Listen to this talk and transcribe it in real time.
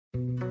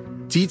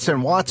Dietz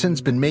and Watson's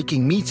been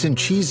making meats and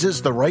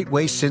cheeses the right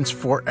way since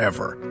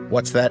forever.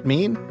 What's that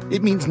mean?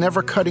 It means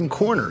never cutting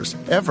corners,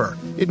 ever.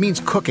 It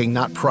means cooking,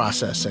 not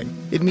processing.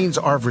 It means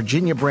our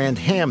Virginia brand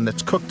ham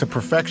that's cooked to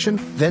perfection,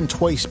 then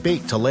twice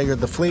baked to layer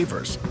the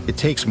flavors. It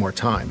takes more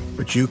time,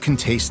 but you can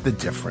taste the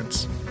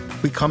difference.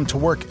 We come to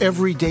work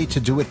every day to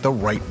do it the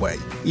right way,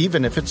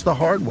 even if it's the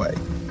hard way.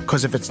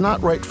 Because if it's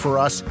not right for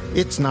us,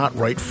 it's not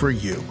right for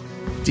you.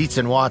 Dietz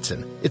and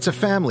Watson, it's a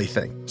family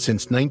thing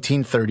since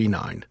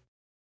 1939.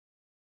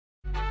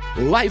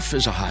 Life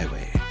is a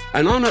highway,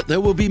 and on it there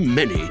will be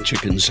many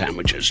chicken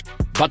sandwiches.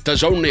 But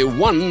there's only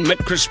one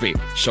McCrispy.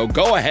 So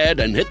go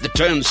ahead and hit the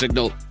turn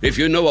signal if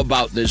you know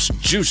about this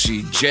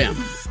juicy gem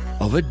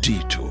of a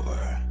detour.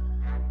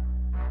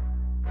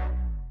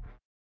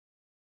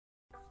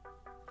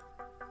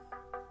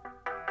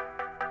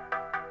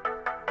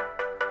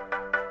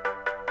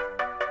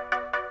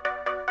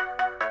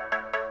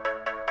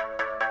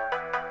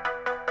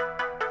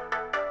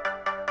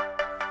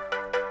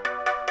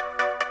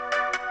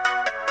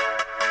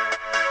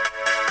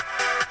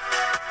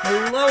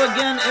 Hello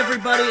again,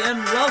 everybody, and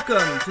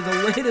welcome to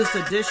the latest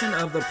edition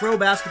of the Pro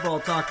Basketball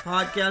Talk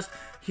podcast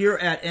here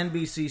at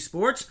NBC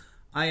Sports.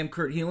 I am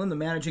Kurt Heelan, the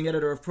managing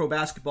editor of Pro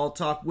Basketball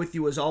Talk, with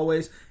you as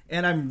always,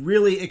 and I'm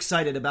really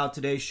excited about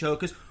today's show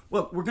because,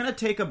 look, we're going to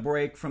take a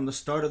break from the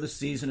start of the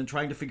season and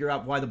trying to figure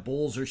out why the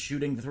Bulls are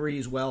shooting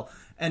threes well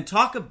and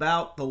talk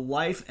about the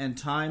life and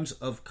times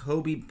of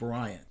Kobe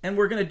Bryant. And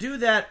we're going to do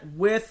that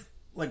with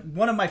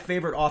one of my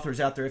favorite authors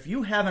out there. If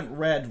you haven't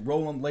read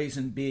Roland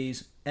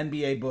Lazenby's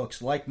NBA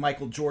books like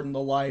Michael Jordan,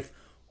 The Life,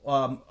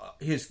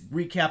 his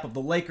recap of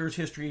the Lakers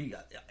history,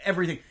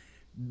 everything,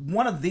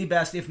 one of the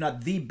best, if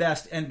not the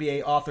best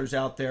NBA authors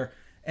out there.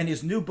 And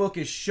his new book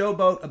is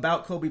Showboat,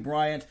 about Kobe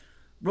Bryant.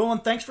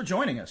 Roland, thanks for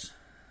joining us.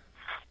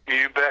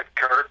 You bet,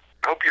 Kurt.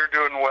 Hope you're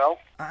doing well.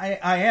 I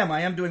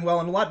am doing well.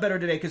 I'm a lot better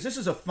today because this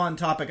is a fun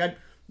topic.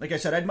 Like I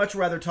said, I'd much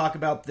rather talk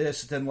about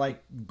this than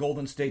like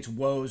Golden State's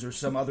woes or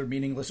some other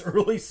meaningless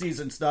early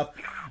season stuff.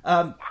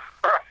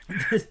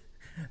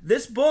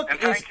 This book and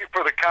thank you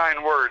for the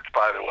kind words,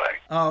 by the way.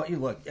 Oh, you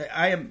look,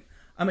 I'm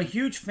a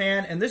huge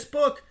fan, and this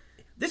book,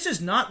 this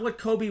is not what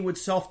Kobe would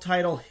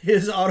self-title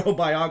his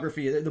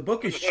autobiography. The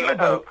book is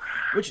Showboat,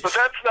 but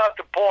that's not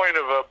the point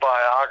of a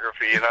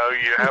biography.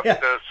 You have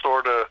to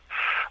sort of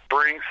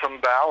bring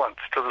some balance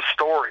to the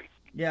story.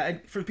 Yeah,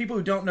 and for people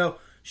who don't know,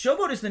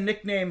 Showboat is the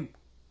nickname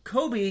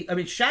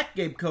Shaq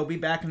gave Kobe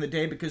back in the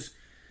day because,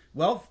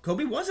 well,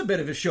 Kobe was a bit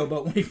of a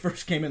showboat when he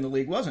first came in the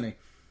league, wasn't he?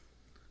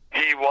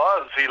 He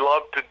was. He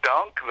loved to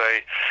dunk.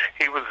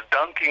 He was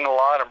dunking a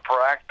lot in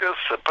practice.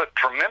 It put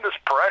tremendous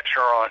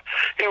pressure on.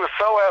 He was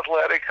so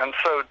athletic and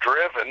so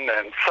driven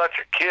and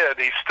such a kid.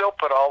 He still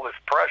put all this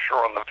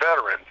pressure on the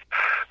veterans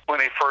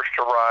when he first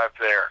arrived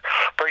there.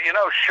 But,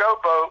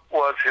 Showboat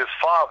was his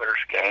father's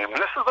game.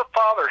 This is a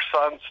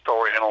father-son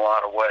story in a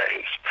lot of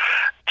ways.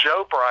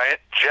 Joe Bryant,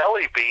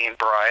 Jelly Bean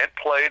Bryant,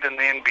 played in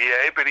the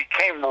NBA, but he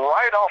came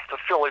right off the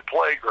Philly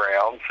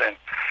playgrounds, and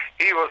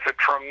he was a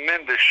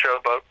tremendous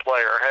showboat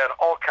player, had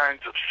all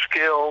kinds of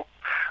skill,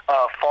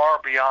 far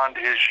beyond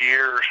his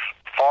years,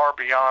 far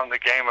beyond the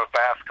game of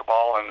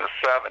basketball in the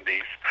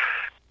 70s.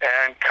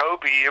 And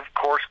Kobe, of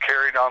course,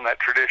 carried on that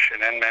tradition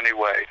in many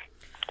ways.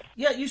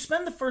 Yeah, you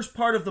spend the first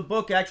part of the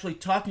book actually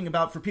talking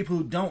about, for people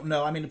who don't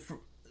know,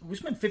 we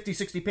spent 50,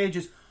 60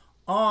 pages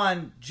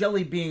on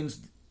Jelly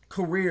Bean's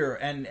career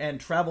and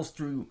travels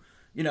through,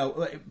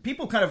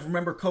 people kind of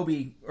remember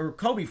Kobe, or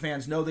Kobe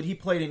fans know that he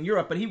played in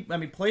Europe, but he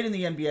played in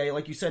the NBA,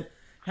 like you said,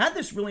 had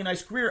this really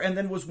nice career, and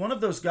then was one of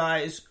those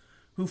guys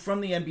who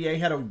from the NBA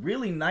had a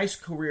really nice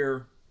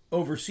career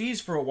overseas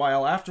for a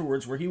while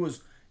afterwards, where he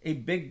was a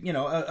big,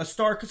 a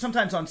star,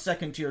 sometimes on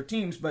second-tier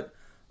teams, but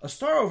a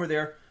star over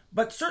there.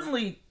 But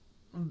certainly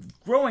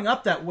growing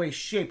up that way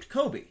shaped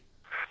Kobe.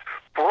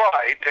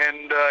 Right,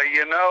 and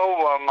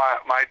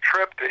my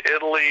trip to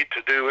Italy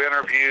to do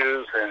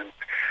interviews and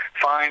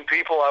find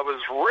people, I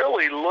was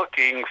really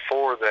looking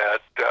for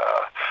that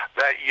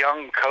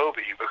young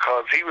Kobe,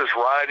 because he was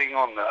riding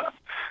on the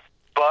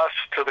bus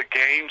to the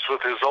games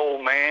with his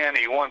old man.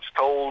 He once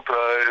told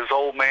his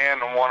old man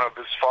and one of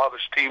his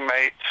father's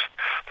teammates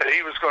that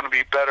he was going to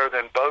be better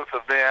than both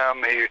of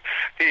them.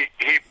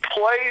 He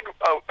played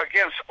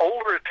against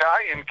older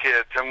Italian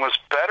kids and was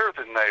better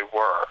than they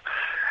were.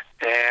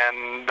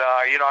 And,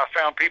 I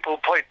found people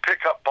who played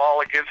pickup ball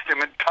against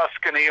him in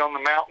Tuscany on the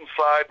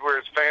mountainside where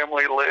his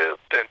family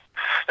lived. And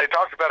they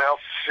talked about how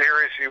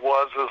serious he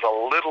was as a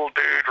little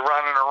dude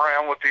running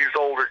around with these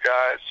older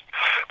guys.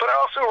 But I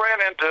also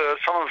ran into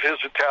some of his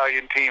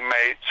Italian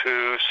teammates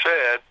who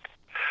said,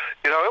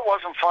 it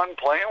wasn't fun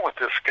playing with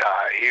this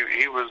guy. He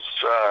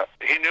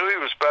knew he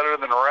was better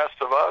than the rest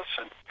of us,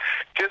 and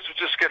kids would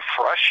just get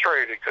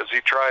frustrated because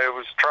he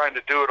was trying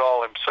to do it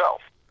all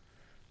himself.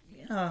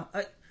 Yeah,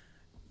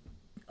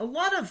 a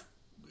lot of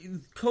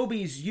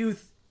Kobe's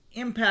youth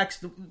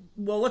impacts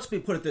let's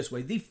put it this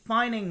way,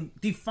 defining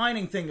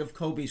thing of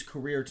Kobe's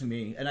career to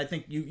me, and I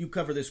think you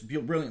cover this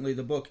brilliantly in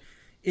the book,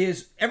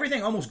 is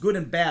everything almost good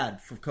and bad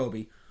for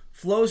Kobe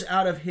flows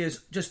out of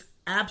his just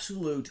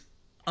absolute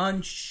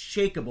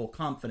unshakable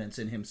confidence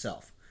in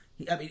himself.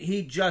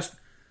 He just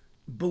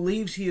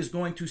believes he is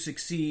going to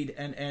succeed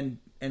and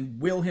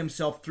will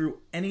himself through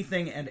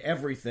anything and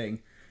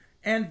everything.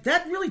 And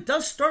that really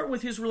does start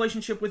with his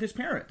relationship with his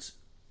parents.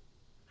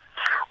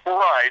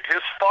 Right.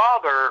 His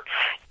father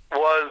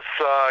was,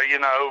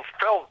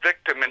 fell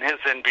victim in his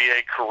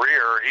NBA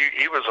career.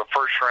 He was a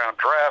first-round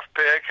draft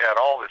pick, had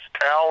all this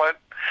talent.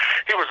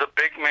 He was a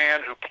big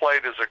man who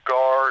played as a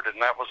guard,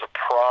 and that was a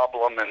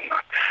problem in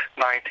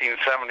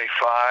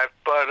 1975.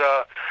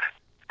 But,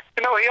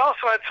 he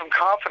also had some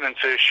confidence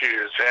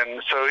issues,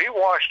 and so he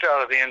washed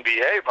out of the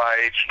NBA by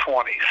age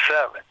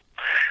 27.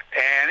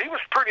 And he was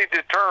pretty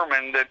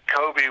determined that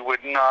Kobe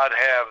would not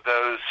have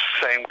those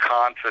same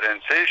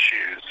confidence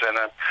issues. And,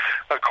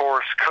 of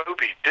course,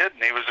 Kobe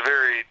didn't. He was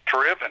very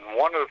driven.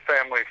 One of the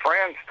family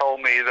friends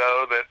told me,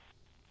 though, that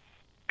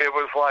it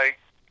was like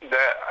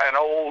an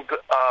old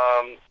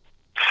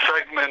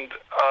segment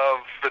of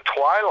The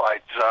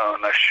Twilight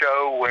Zone, a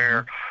show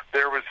where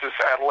there was this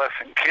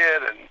adolescent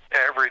kid, and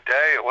every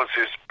day it was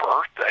his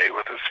birthday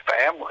with his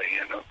family.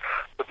 And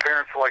the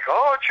parents were like,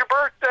 "Oh, it's your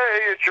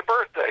birthday, it's your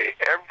birthday,"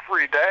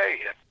 every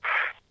day. And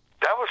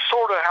that was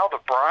sort of how the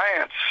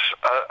Bryants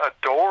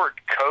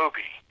adored Kobe.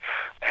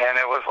 And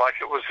it was like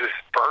it was his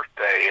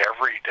birthday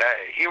every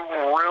day. He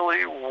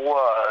really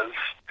was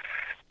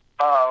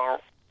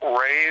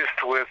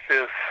raised with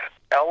this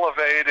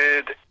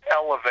elevated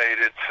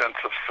sense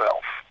of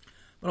self.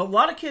 But a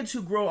lot of kids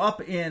who grow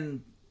up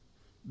in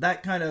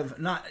that kind of,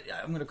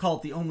 I'm going to call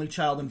it the only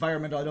child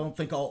environment. I don't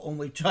think all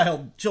only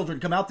children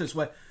come out this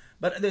way,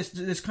 but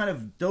this kind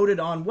of doted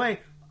on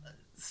way,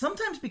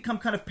 sometimes become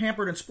kind of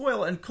pampered and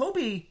spoiled. And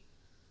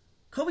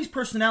Kobe's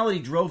personality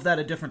drove that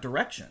a different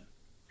direction.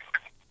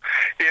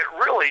 It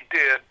really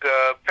did.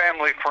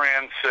 Family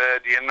friends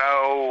said, he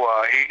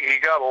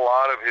got a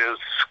lot of his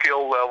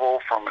skill level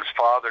from his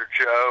father,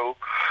 Joe,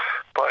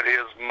 but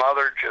his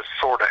mother just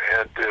sort of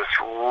had this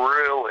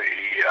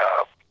really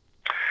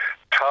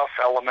tough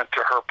element to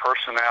her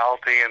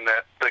personality, and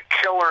that the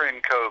killer in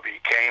Kobe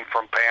came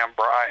from Pam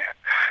Bryant.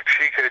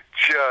 She could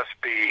just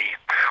be,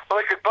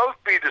 they could both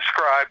be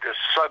described as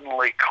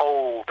suddenly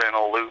cold and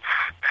aloof.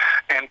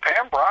 And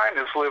Pam Bryant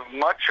has lived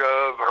much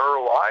of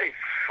her life,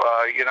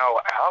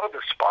 out of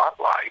the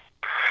spotlight.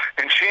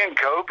 And she and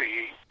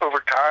Kobe, over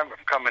time,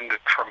 have come into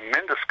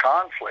tremendous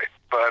conflict.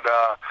 But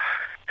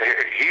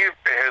he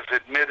has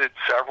admitted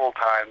several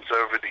times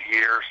over the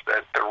years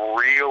that the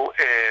real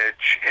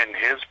edge in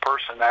his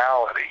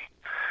personality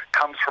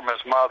comes from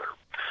his mother.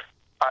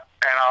 And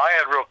I'll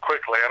add real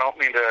quickly, I don't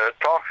mean to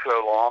talk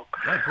so long.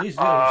 No, please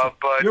do.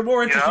 But you're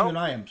more interesting than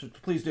I am, so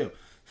please do.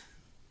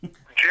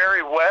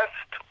 Jerry West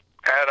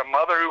had a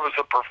mother who was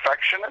a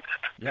perfectionist.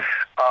 Yep.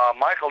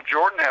 Michael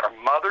Jordan had a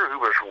mother who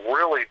was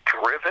really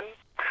driven.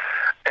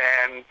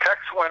 And Tex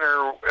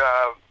Winter,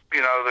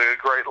 the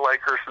great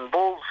Lakers and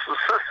Bulls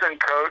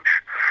assistant coach,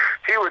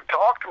 he would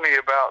talk to me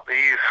about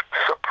these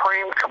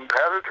supreme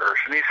competitors,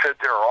 and he said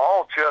they're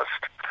all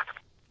just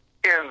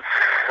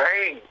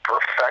insane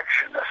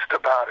perfectionists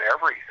about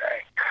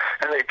everything.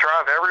 And they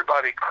drive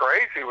everybody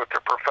crazy with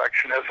their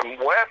perfectionism.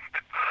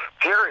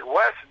 Jerry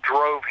West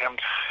drove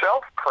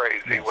himself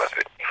crazy with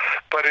it.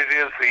 But it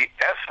is the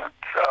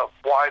essence of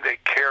why they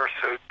care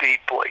so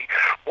deeply,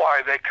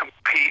 why they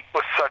compete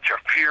with such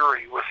a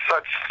fury, with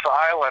such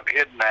silent,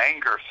 hidden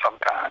anger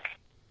sometimes.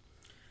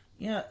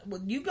 Yeah,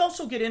 well, you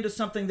also get into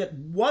something that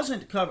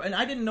wasn't covered, and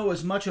I didn't know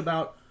as much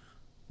about.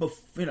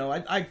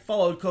 I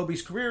followed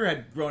Kobe's career,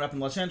 had grown up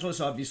in Los Angeles,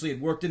 obviously had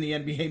worked in the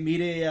NBA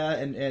media,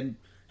 and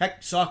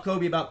heck, saw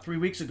Kobe about 3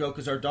 weeks ago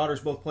because our daughters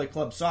both play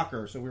club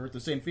soccer, so we were at the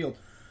same field.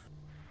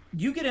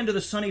 You get into the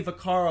Sonny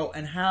Vaccaro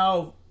and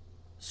how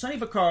Sonny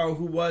Vaccaro,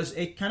 who was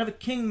a kind of a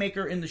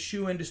kingmaker in the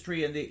shoe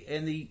industry and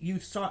the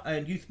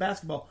youth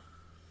basketball,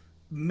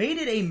 made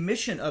it a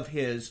mission of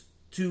his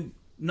to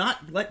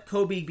not let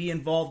Kobe be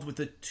involved with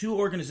the two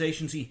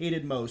organizations he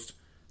hated most,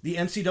 the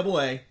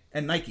NCAA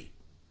and Nike.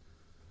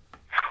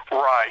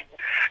 Right.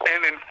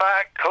 And in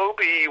fact,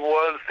 Kobe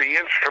was the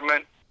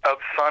instrument of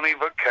Sonny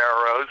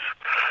Vaccaro's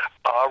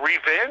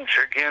revenge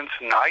against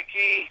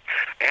Nike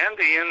and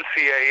the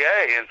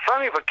NCAA. And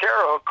Sonny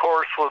Vaccaro, of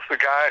course, was the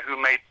guy who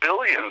made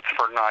billions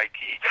for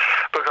Nike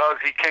because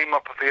he came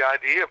up with the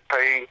idea of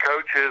paying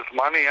coaches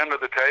money under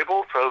the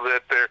table so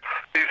that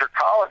these are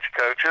college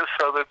coaches,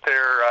 so that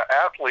their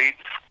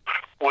athletes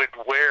would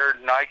wear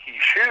Nike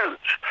shoes.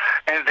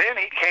 And then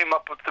he came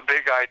up with the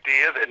big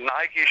idea that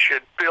Nike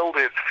should build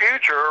its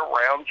future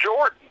around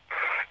Jordan.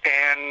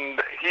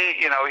 And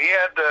he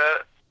had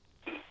to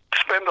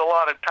spend a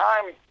lot of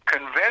time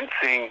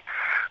convincing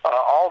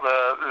all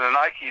the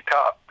Nike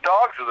top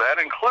dogs of that,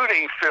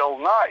 including Phil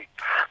Knight.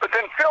 But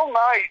then Phil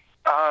Knight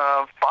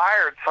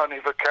fired Sonny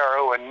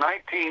Vaccaro in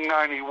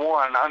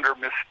 1991 under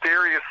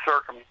mysterious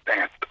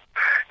circumstances.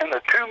 And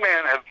the two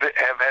men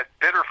have had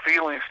bitter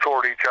feelings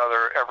toward each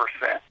other ever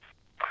since.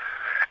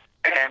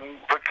 And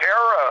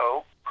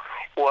Vaccaro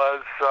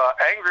was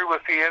angry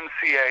with the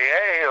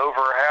NCAA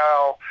over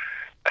how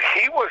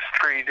he was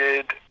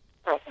treated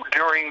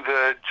during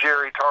the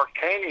Jerry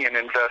Tarkanian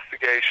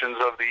investigations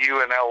of the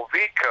UNLV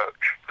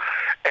coach.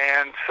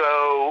 And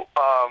so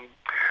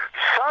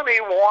Sonny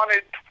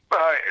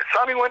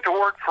went to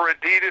work for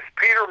Adidas.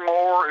 Peter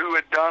Moore, who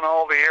had done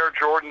all the Air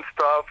Jordan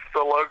stuff, the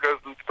logos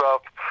and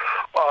stuff,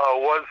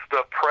 was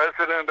the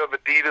president of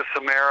Adidas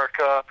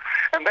America,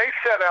 and they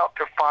set out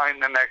to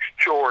find the next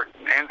Jordan.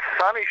 And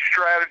Sonny's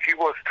strategy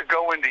was to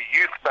go into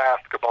youth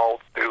basketball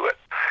to do it.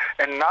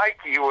 And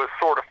Nike was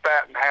sort of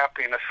fat and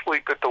happy and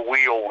asleep at the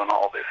wheel when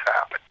all this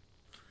happened.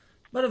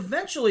 But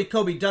eventually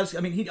Kobe does,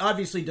 he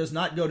obviously does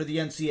not go to the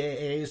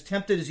NCAA, as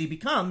tempted as he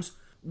becomes,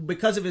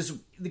 because of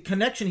the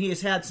connection he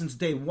has had since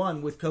day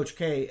one with Coach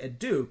K at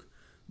Duke.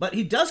 But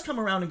he does come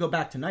around and go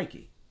back to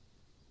Nike.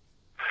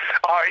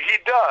 He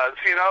does.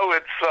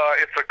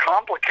 It's a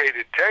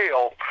complicated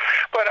tale,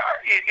 but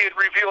it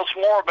reveals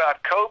more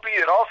about Kobe.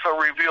 It also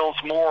reveals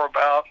more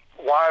about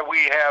why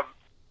we have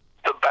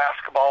the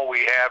basketball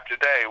we have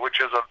today, which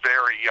is a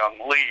very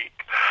young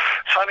league.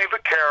 Sonny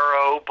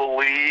Vaccaro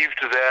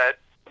believed that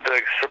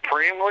the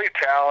supremely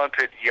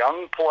talented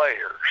young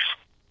players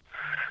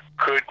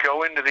could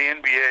go into the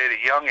NBA at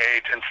a young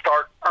age and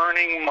start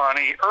earning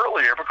money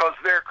earlier because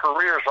their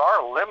careers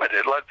are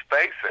limited, let's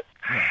face it.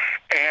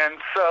 And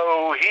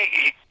so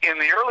he in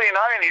the early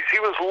 90s, he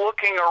was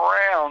looking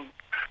around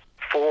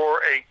for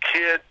a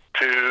kid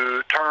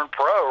to turn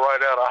pro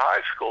right out of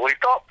high school. He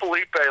thought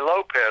Felipe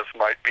Lopez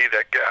might be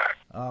that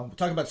guy.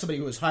 Talking about somebody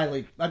who was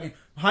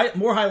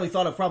more highly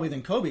thought of probably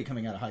than Kobe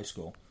coming out of high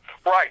school.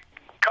 Right.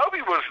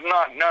 Kobe was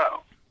not known.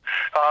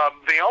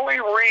 The only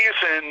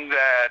reason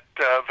that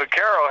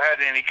Vaccaro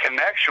had any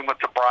connection with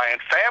the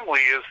Bryant family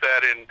is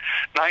that in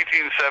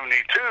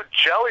 1972,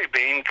 Jelly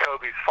Bean,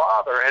 Kobe's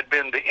father, had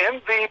been the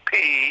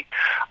MVP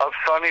of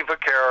Sonny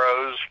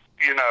Vaccaro's,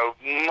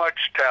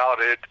 much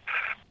touted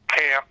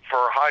camp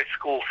for high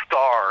school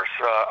stars,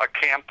 a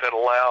camp that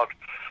allowed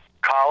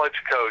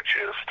college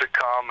coaches to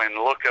come and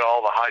look at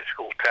all the high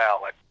school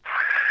talent.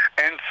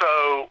 And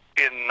so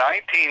in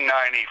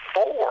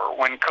 1994,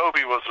 when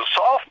Kobe was a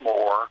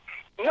sophomore,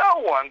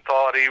 no one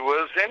thought he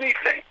was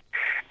anything.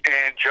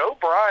 And Joe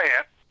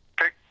Bryant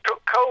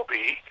took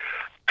Kobe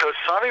to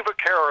Sonny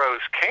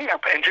Vaccaro's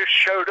camp and just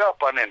showed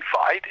up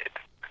uninvited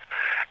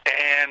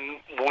and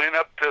went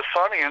up to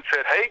Sonny and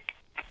said, "Hey,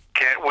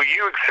 will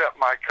you accept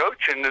my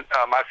coach and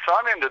my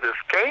son into this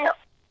camp?"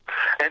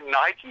 And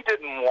Nike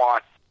didn't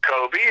want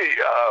Kobe.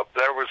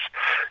 There was,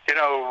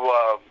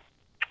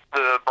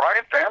 the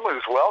Bryant family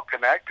was well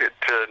connected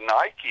to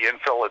Nike in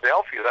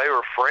Philadelphia. They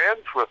were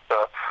friends with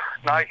the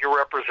Nike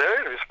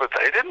representatives, but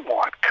they didn't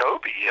want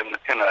Kobe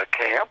in a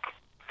camp.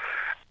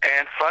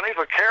 And Sonny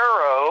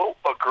Vaccaro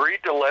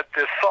agreed to let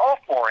this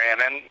sophomore in,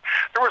 and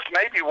there was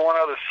maybe one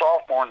other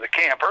sophomore in the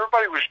camp.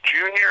 Everybody was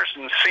juniors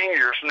and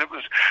seniors, and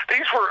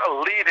these were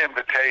elite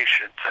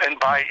invitations, and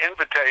by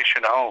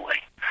invitation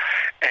only.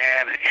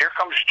 And here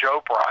comes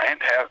Joe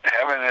Bryant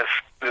having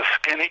this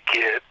skinny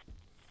kid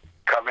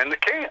come in the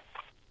camp.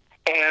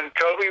 And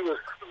Kobe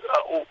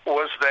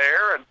was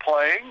there and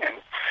playing, and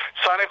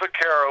Sonny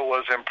Vaccaro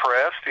was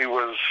impressed. He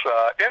was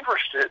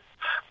interested,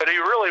 but he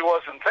really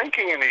wasn't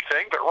thinking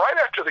anything. But right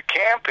after the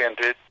camp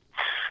ended,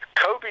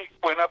 Kobe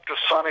went up to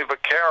Sonny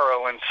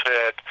Vaccaro and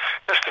said,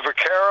 "Mr.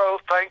 Vaccaro,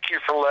 thank you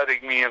for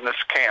letting me in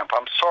this camp.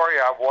 I'm sorry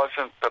I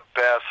wasn't the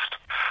best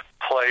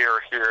player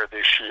here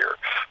this year,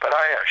 but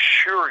I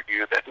assure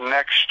you that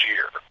next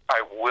year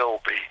I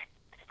will be."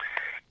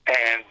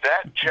 And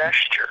that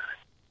gesture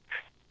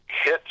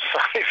hit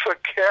Sonny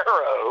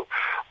Vaccaro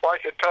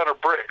like a ton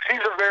of bricks.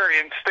 He's a very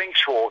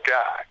instinctual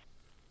guy.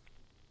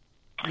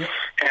 Yep.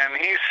 And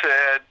he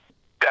said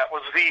that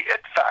was the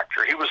it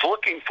factor he was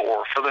looking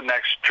for the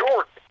next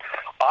Jordan.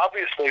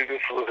 Obviously,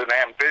 this was an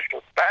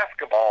ambitious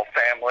basketball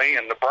family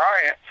in the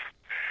Bryants,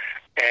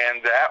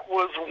 and that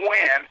was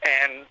when.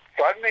 And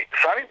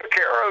Sonny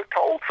Vaccaro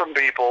told some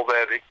people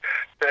that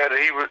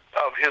he was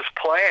of his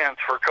plans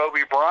for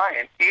Kobe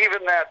Bryant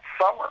even that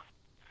summer.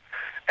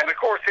 And, of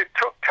course, it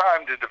took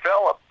time to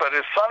develop, but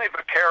as Sonny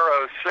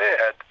Vaccaro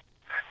said,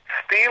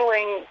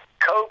 stealing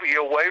Kobe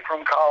away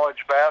from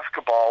college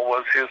basketball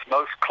was his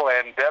most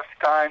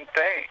clandestine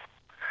thing.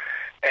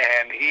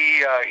 And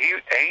he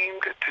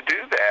aimed to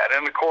do that.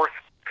 And, of course,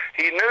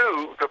 he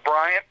knew the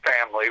Bryant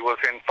family was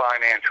in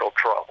financial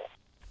trouble.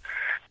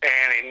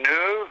 And he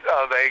knew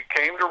they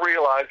came to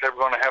realize they were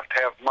going to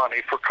have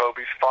money for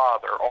Kobe's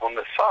father on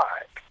the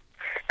side.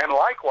 And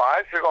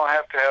likewise, they're going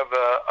to have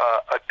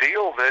a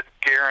deal that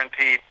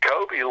guaranteed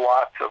Kobe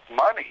lots of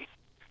money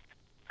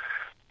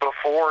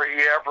before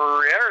he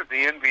ever entered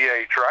the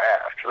NBA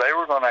draft. They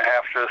were going to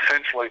have to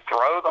essentially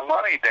throw the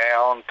money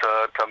down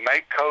to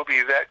make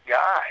Kobe that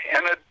guy.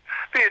 And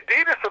the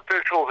Adidas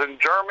officials in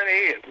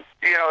Germany,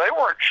 they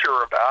weren't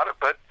sure about it,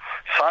 but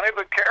Sonny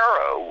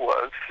Vaccaro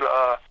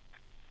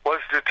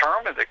was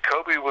determined that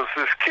Kobe was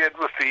this kid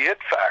with the it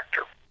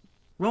factor.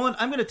 Roland,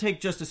 I'm going to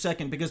take just a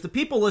second because the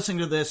people listening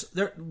to this,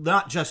 they're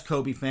not just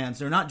Kobe fans.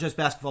 They're not just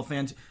basketball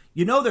fans.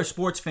 You know they're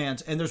sports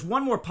fans. And there's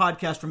one more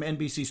podcast from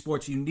NBC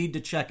Sports you need to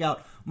check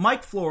out.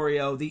 Mike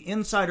Florio, the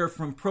insider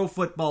from Pro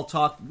Football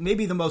Talk,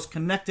 maybe the most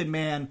connected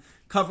man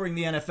covering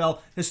the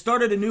NFL, has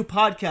started a new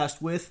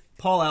podcast with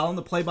Paul Allen,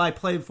 the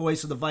play-by-play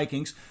voice of the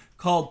Vikings,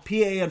 called PA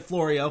and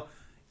Florio.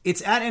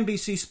 It's at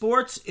NBC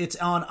Sports. It's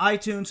on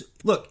iTunes.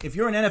 Look, if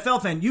you're an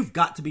NFL fan, you've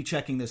got to be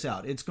checking this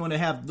out. It's going to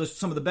have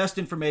some of the best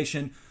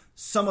information,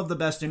 some of the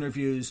best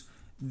interviews.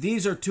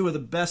 These are two of the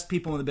best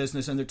people in the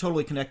business, and they're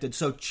totally connected.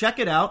 So check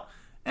it out,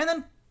 and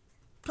then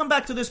come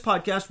back to this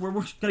podcast where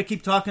we're going to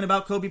keep talking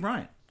about Kobe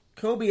Bryant.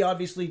 Kobe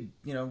obviously,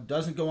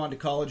 doesn't go on to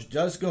college,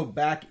 does go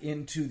back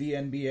into the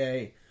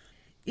NBA.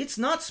 It's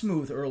not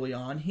smooth early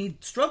on. He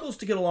struggles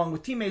to get along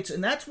with teammates,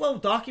 and that's well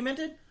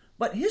documented.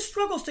 But his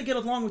struggles to get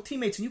along with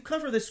teammates, and you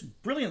cover this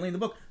brilliantly in the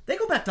book, they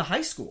go back to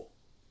high school.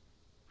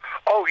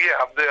 Oh,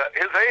 yeah.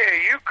 His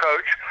AAU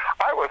coach,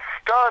 I was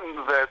stunned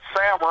that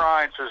Sam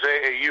Rhines, his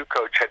AAU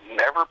coach, had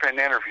never been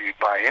interviewed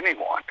by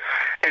anyone.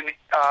 And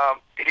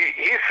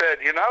he said,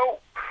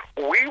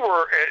 we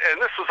were,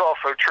 and this was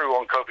also true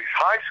on Kobe's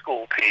high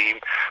school team,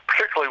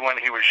 particularly when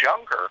he was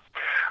younger,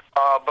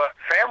 but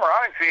Sam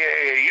Rhines, the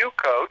AAU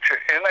coach,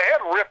 and they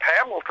had Rip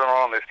Hamilton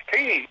on this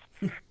team,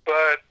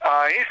 but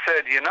he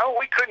said,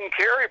 we couldn't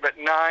carry but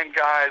 9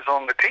 guys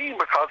on the team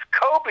because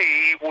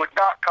Kobe would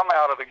not come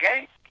out of the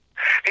game.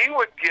 He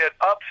would get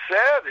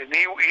upset and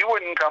he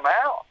wouldn't come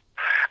out.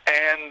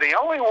 And the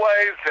only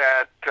way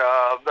that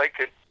they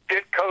could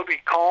get Kobe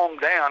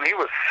calmed down, he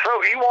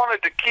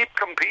wanted to keep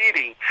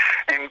competing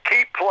and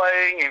keep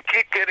playing and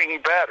keep getting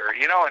better,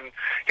 and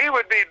he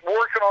would be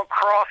working on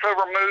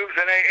crossover moves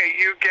in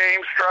AAU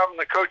games, driving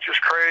the coaches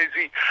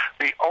crazy.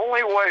 The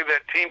only way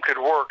that team could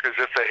work is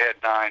if they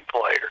had 9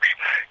 players.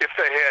 If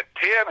they had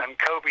 10 and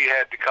Kobe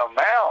had to come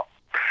out,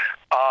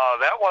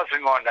 that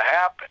wasn't going to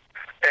happen.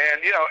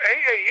 And,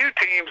 AAU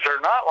teams are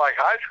not like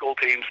high school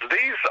teams.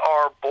 These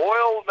are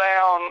boiled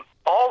down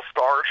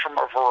all-stars from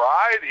a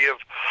variety of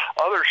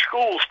other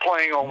schools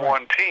playing on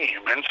one team.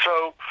 And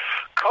so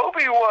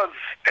Kobe was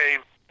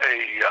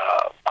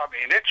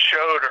it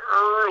showed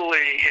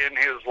early in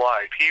his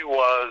life. He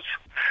was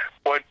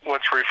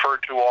what's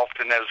referred to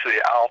often as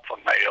the alpha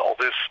male,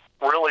 this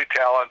really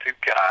talented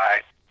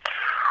guy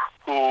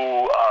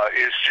who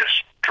is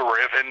just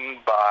driven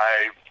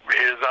by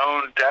his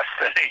own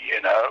destiny.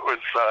 It was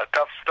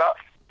tough stuff.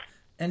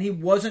 And he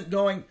wasn't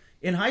going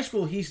in high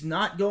school. He's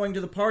not going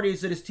to the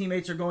parties that his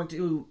teammates are going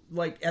to,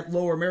 like at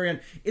Lower Merion.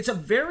 It's a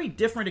very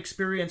different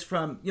experience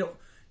from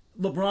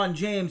LeBron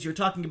James. You're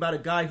talking about a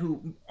guy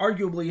who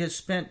arguably has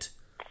spent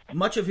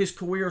much of his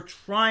career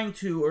trying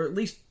to, or at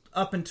least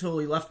up until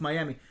he left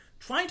Miami,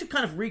 trying to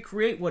kind of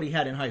recreate what he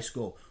had in high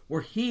school,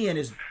 where he and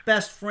his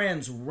best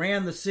friends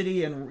ran the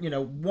city and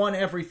won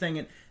everything,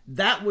 and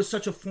that was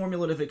such a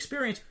formative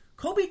experience.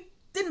 Kobe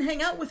didn't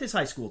hang out with his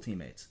high school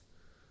teammates.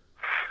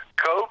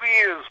 Kobe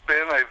has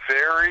been a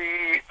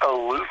very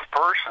aloof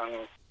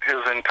person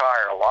his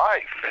entire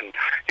life, and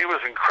he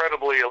was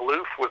incredibly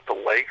aloof with the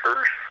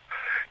Lakers.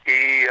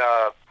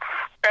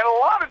 And a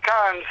lot of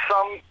times,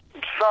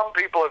 some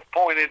people have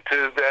pointed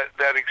to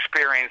that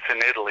experience in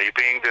Italy,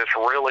 being this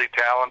really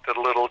talented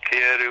little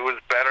kid who was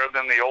better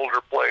than the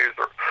older players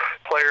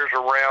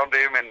around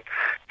him, and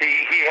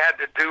he had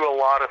to do a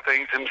lot of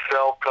things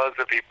himself because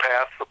if he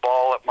passed the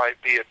ball, it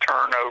might be a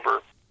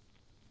turnover.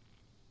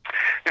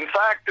 In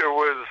fact, there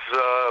was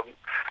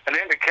an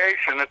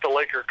indication that the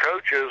Laker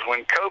coaches,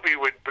 when Kobe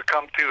would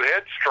become too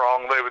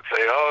headstrong, they would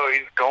say, "Oh,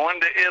 he's going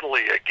to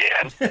Italy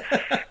again."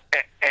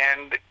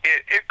 And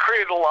it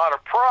created a lot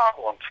of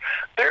problems.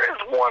 There is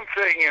one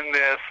thing in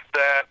this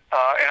that,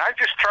 and I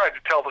just tried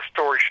to tell the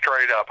story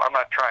straight up. I'm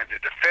not trying to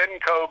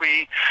defend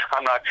Kobe.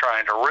 I'm not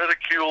trying to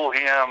ridicule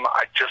him.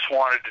 I just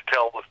wanted to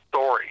tell the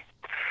story.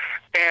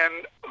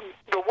 And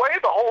the way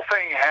the whole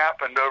thing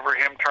happened over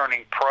him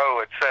turning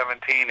pro at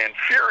 17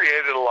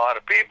 infuriated a lot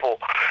of people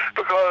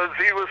because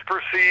he was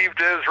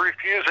perceived as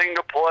refusing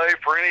to play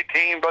for any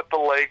team but the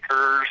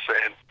Lakers.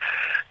 And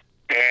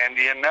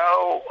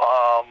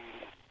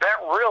that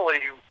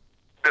really,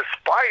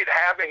 despite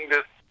having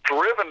this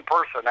driven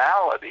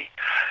personality,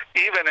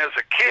 even as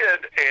a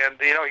kid, and,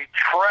 he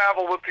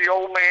traveled with the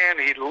old man,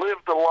 he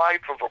lived the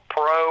life of a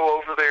pro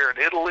over there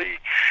in Italy.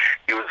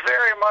 He was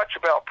very much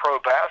about pro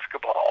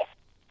basketball.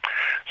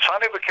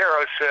 Sonny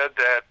Vaccaro said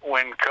that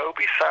when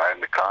Kobe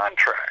signed the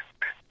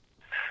contract,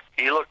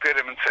 he looked at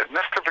him and said,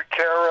 "Mr.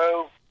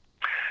 Vaccaro,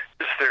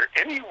 is there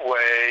any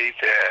way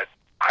that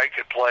I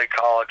could play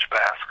college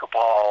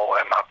basketball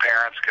and my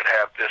parents could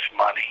have this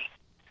money?"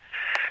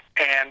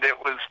 And it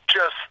was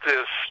just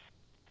this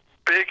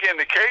big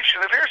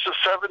indication that here's a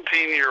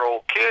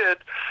 17-year-old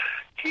kid.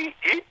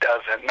 He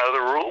doesn't know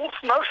the rules.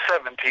 No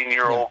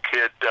 17-year-old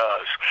kid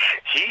does.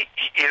 He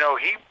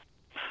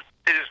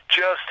is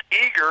just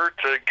eager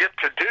to get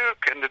to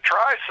Duke and to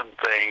try some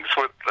things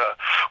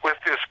with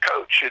this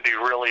coach that he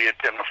really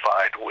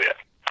identified with.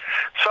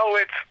 So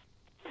it's,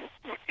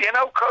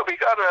 Kobe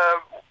got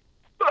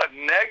a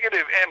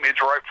negative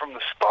image right from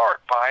the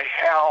start by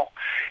how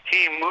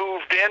he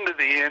moved into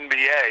the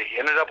NBA. He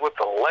ended up with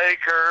the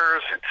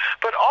Lakers,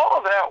 but all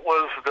of that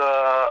was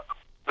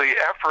the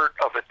effort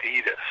of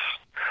Adidas.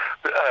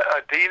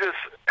 Adidas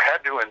had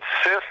to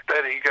insist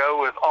that he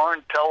go with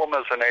Arn Tellem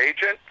as an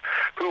agent,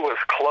 who was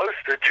close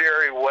to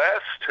Jerry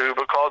West, who,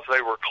 because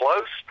they were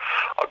close,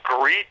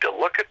 agreed to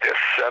look at this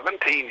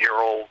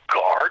 17-year-old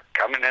guard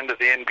coming into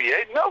the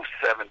NBA. No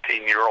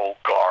 17-year-old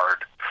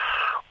guard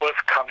was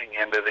coming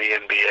into the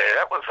NBA.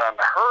 That was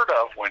unheard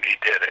of when he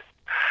did it.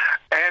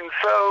 And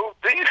so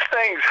these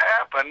things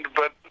happened,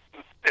 but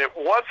it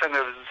wasn't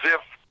as if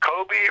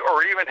Kobe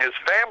or even his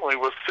family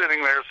was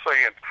sitting there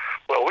saying,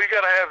 well, we got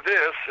to have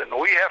this and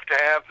we have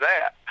to have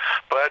that.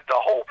 But the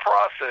whole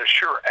process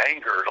sure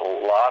angered a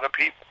lot of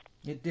people.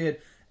 It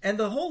did. And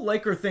the whole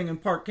Laker thing in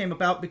part came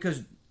about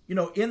because,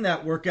 in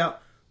that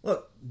workout,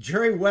 look,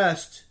 Jerry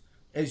West,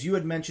 as you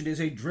had mentioned,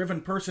 is a driven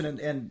person.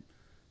 And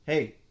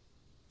hey,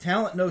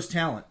 talent knows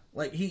talent.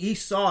 Like, he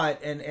saw it.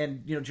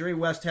 And Jerry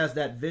West has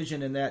that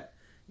vision, and that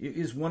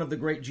is one of the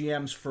great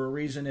GMs for a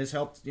reason, has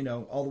helped,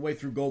 all the way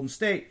through Golden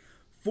State.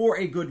 For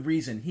a good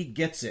reason. He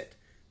gets it.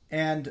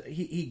 And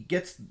he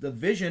gets the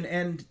vision,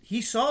 and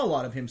he saw a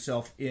lot of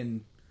himself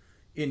in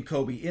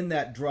Kobe, in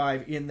that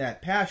drive, in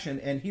that passion,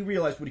 and he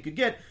realized what he could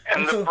get.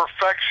 And the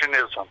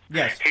perfectionism.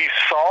 Yes. He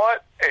saw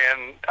it,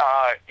 and,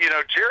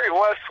 Jerry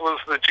West was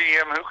the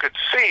GM who could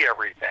see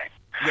everything.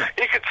 Yeah.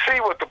 He could see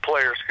what the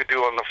players could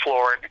do on the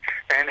floor,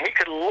 and he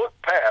could look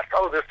past,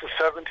 this is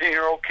a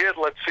 17-year-old kid,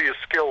 let's see his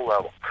skill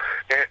level.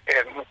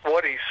 And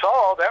what he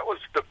saw, that was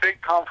the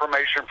big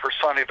confirmation for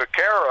Sonny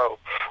Vaccaro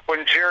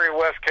when Jerry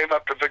West came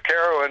up to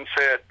Vaccaro and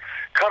said,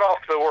 cut off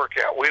the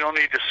workout, we don't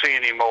need to see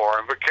anymore.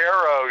 And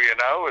Vaccaro,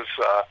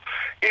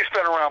 he's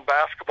been around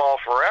basketball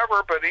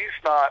forever, but he's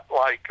not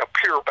like a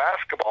pure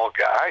basketball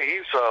guy.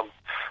 He's a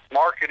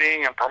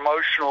marketing and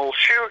promotional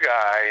shoe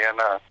guy and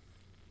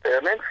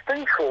an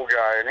instinctual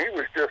guy, and he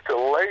was just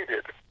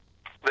elated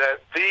that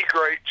the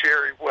great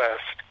Jerry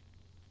West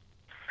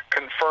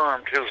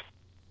confirmed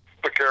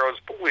Vaccaro's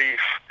belief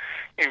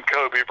in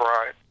Kobe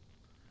Bryant.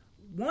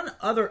 One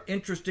other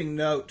interesting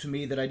note to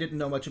me that I didn't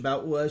know much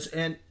about was,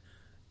 and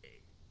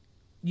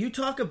you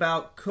talk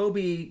about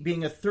Kobe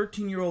being a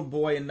 13-year-old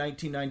boy in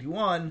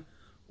 1991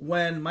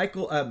 when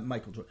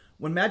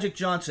when Magic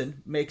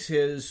Johnson makes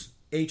his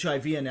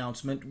HIV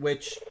announcement,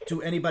 which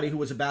to anybody who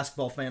was a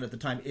basketball fan at the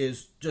time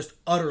is just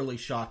utterly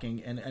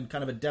shocking and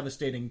kind of a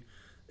devastating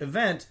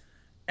event.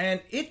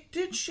 And it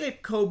did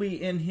shape Kobe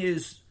in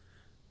his,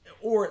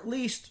 or at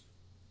least,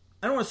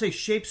 I don't want to say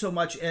shape so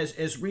much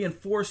as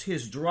reinforce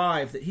his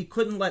drive that he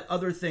couldn't let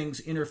other things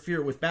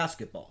interfere with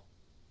basketball.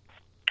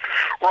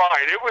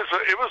 Right. It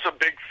was a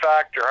big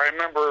factor. I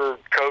remember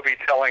Kobe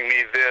telling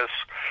me this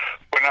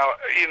when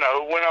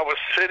I was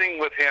sitting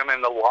with him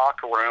in the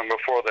locker room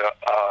before the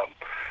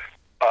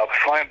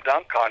slam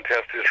dunk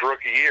contest his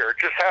rookie year. It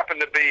just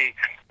happened to be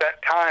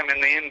that time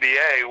in the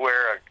NBA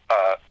where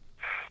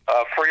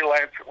a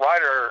freelance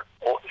writer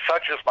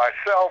such as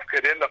myself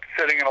could end up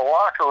sitting in a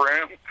locker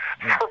room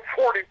for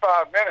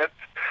 45 minutes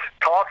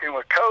talking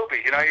with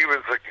Kobe. He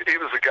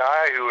was a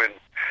guy who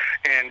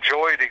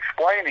enjoyed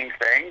explaining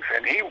things,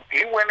 and he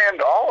went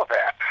into all of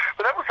that.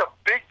 But that was a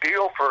big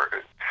deal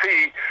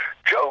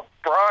Joe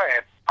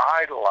Bryant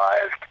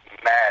idolized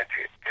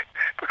Magic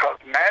because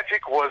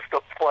Magic was the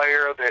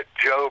player that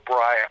Joe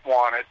Bryant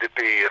wanted to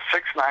be, a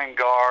 6'9"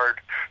 guard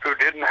who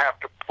didn't have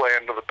to play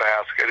into the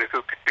basket,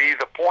 who could be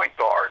the point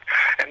guard.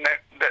 And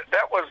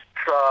that was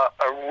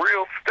a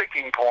real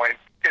sticking point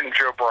in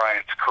Joe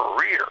Bryant's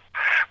career.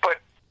 But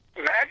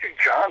Magic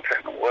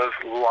Johnson was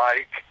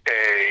like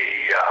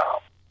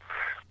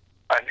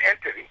an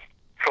entity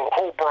for the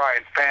whole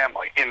Bryant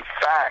family. In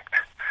fact,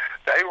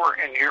 they were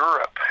in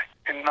Europe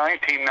in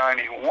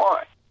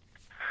 1991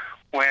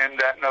 when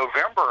that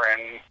November,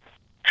 and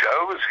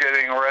Joe was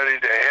getting ready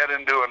to head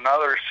into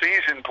another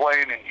season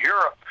playing in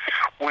Europe,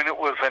 when it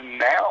was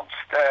announced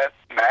that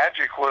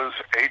Magic was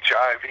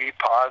HIV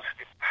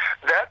positive.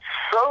 That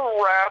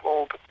so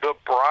rattled the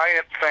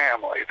Bryant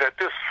family that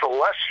this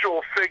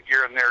celestial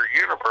figure in their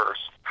universe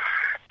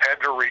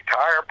had to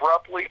retire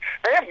abruptly.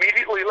 They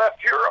immediately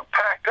left Europe,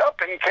 packed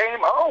up, and came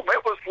home.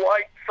 It was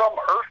like some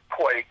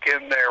earthquake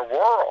in their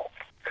world.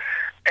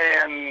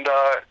 And,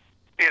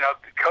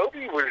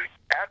 Kobe was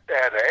at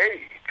that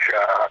age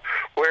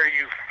where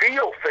you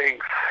feel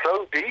things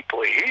so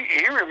deeply.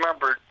 He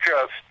remembered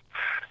just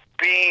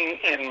being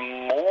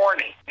in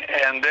mourning,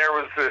 and there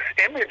was this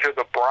image of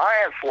the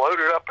Bryants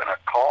loaded up in a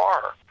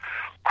car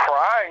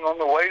crying on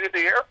the way to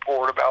the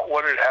airport about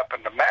what had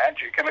happened to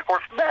Magic. And, of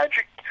course,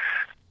 Magic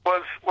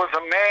was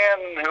a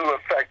man who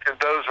affected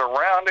those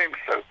around him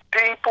so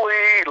deeply,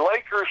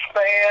 Lakers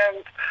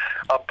fans,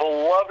 a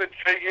beloved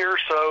figure.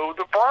 So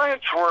the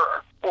Bryants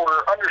were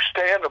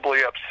understandably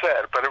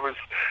upset, but it was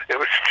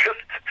just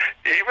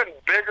even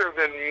bigger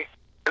than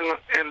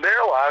in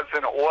their lives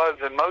than it was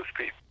in most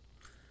people.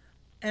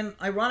 And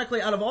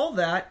ironically, out of all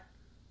that,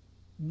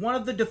 one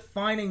of the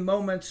defining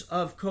moments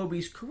of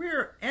Kobe's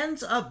career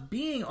ends up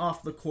being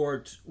off the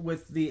court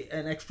with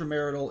an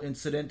extramarital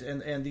incident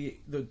and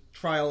the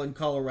trial in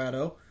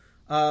Colorado,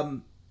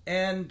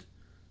 and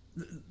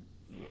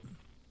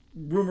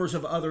rumors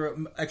of other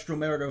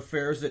extramarital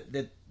affairs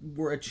that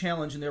were a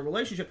challenge in their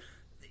relationship.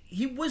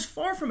 He was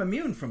far from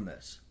immune from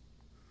this.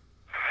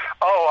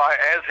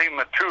 As he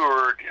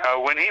matured,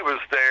 when he was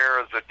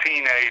there as a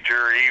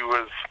teenager, he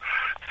was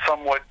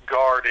somewhat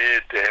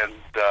guarded, and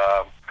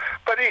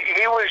but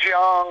he was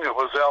young. It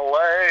was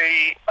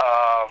L.A.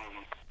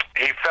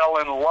 He fell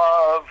in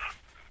love.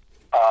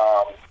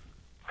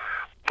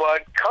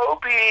 But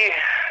Kobe,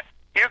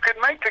 you could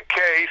make the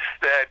case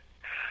that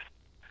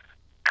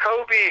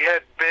Kobe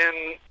had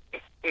been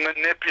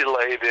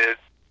manipulated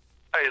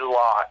a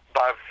lot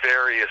by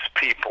various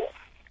people.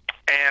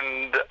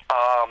 And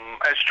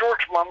as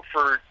George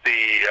Mumford,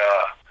 the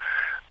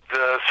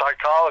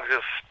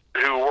psychologist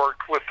who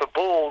worked with the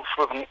Bulls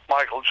with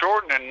Michael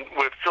Jordan and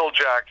with Phil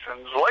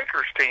Jackson's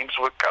Lakers teams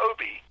with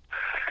Kobe,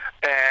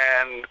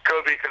 and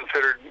Kobe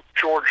considered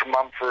George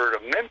Mumford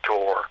a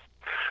mentor,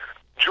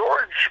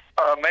 George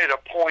made a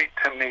point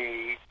to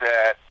me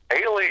that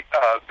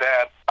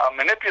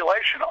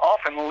manipulation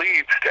often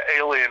leads to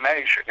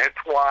alienation. It's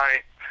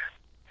why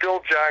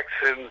Phil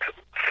Jackson's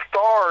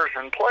stars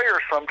and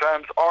players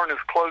sometimes aren't as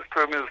close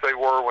to him as they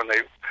were when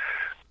they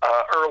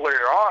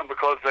earlier on,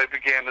 because they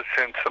began to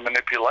sense the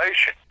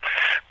manipulation.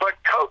 But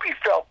Kobe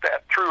felt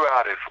that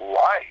throughout his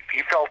life.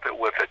 He felt it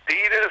with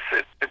Adidas,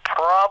 it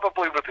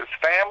probably with his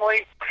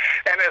family.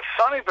 And as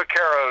Sonny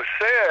Vaccaro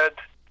said,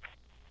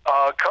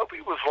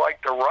 Kobe was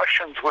like the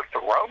Russians with the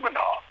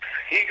Romanovs.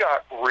 He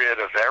got rid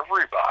of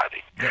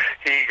everybody.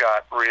 He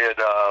got rid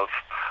of,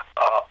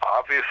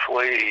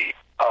 obviously,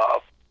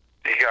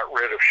 he got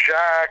rid of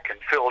Shaq and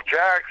Phil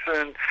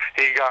Jackson.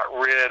 He got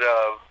rid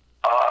of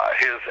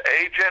his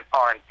agent,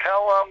 Arn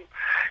Tellem.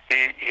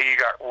 He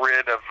got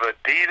rid of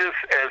Adidas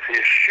as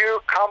his shoe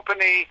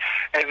company,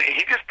 and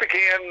he just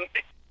began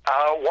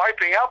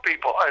wiping out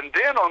people. And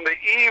then on the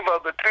eve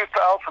of the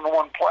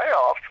 2001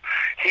 playoffs,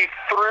 he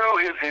threw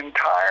his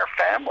entire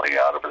family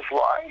out of his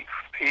life.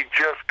 He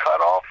just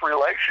cut off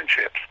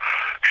relationships,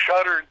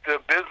 shuttered the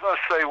business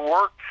they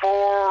worked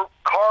for,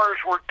 cars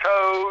were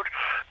towed,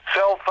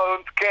 cell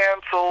phones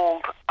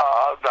canceled,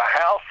 the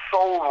house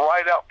sold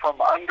right out from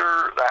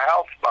under the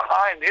house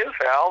behind his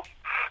house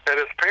that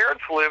his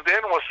parents lived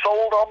in was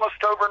sold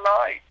almost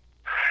overnight.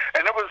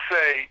 And it was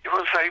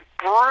a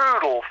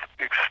brutal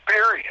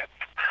experience,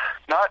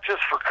 not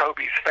just for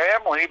Kobe's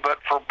family, but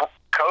for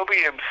Kobe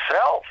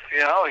himself.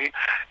 You know, he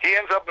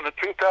ends up in the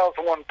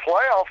 2001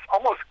 playoffs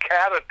almost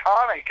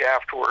catatonic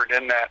afterward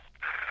in that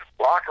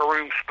locker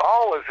room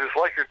stall as his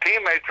Laker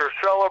teammates are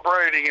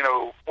celebrating, you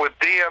know, with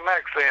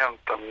DMX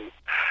anthem.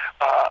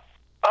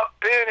 Up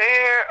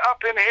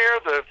in here,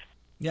 the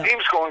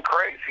team's going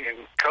crazy, and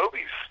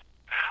Kobe's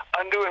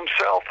unto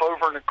himself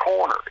over in the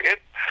corner.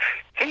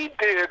 He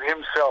did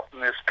himself in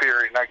this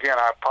period, and again,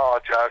 I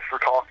apologize for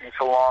talking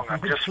so long.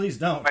 I'm just Please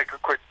don't. Make a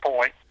quick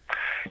point.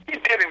 He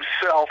did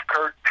himself,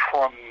 Kurt,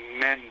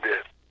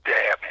 tremendous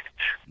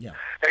damage. Yeah.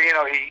 And, you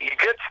know, he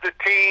gets the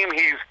team,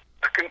 he's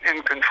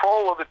in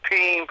control of the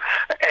team,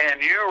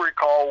 and you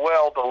recall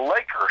well, the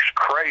Lakers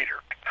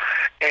cratered.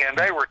 And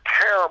they were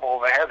terrible.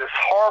 They had this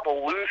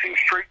horrible losing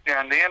streak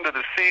down the end of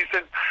the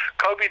season.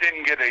 Kobe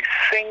didn't get a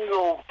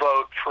single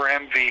vote for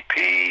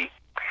MVP.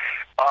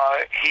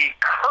 He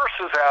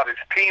curses out his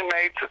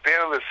teammates at the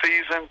end of the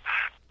season,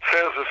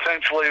 says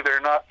essentially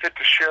they're not fit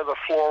to share the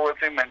floor with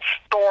him, and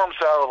storms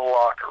out of the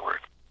locker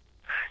room.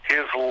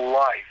 His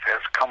life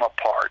has come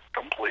apart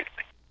completely.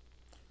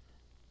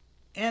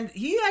 And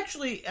he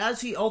actually,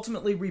 as he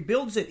ultimately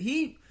rebuilds it,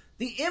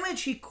 the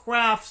image he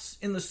crafts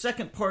in the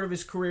second part of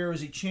his career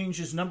as he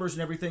changes numbers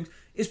and everything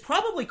is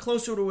probably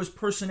closer to his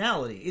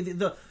personality.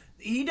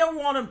 He no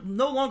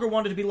longer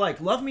wanted to be like,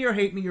 love me or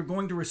hate me, you're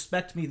going to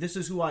respect me, this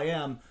is who I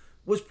am,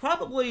 was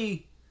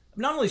probably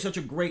not only such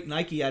a great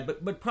Nike ad,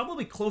 but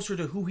probably closer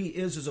to who he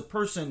is as a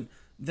person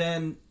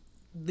than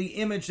the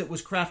image that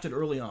was crafted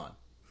early on.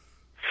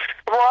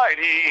 Right.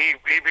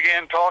 He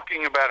began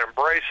talking about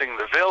embracing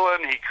the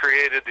villain. He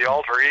created the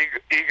alter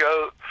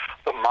ego,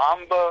 the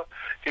Mamba.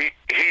 He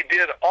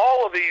did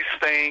all of these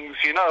things.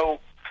 You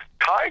know,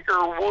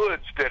 Tiger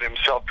Woods did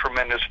himself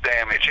tremendous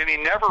damage, and he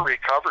never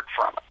recovered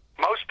from it.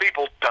 Most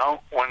people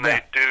don't when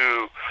they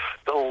do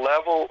the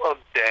level of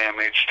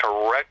damage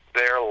to wreck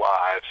their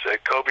lives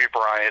that Kobe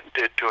Bryant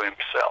did to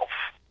himself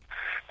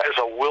as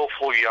a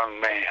willful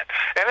young man.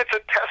 And it's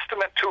a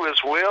testament to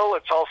his will.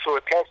 It's also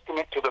a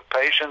testament to the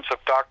patience of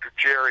Dr.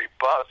 Jerry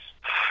Buss.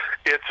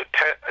 It's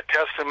a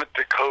testament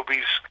to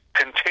Kobe's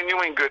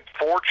continuing good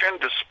fortune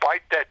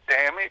despite that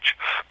damage.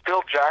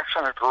 Phil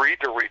Jackson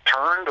agreed to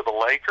return to the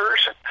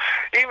Lakers. And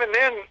even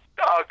then,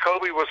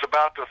 Kobe was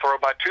about to throw.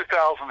 By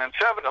 2007,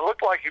 it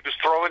looked like he was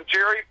throwing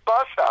Jerry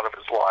Buss out of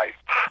his life,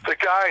 the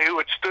guy who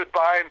had stood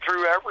by him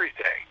through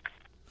everything.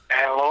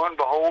 And lo and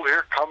behold,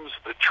 here comes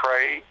the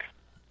trade.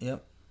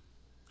 Yep.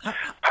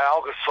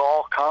 Pau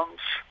Gasol comes,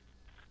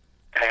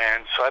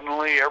 And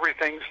suddenly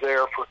everything's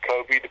there for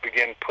Kobe to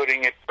begin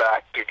putting it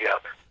back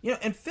together. You know,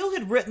 and Phil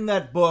had written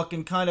that book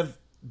and kind of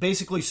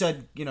basically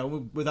said,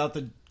 without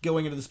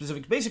going into the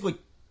specifics, basically,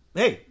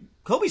 hey,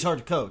 Kobe's hard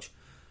to coach.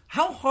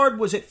 How hard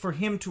was it for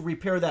him to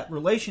repair that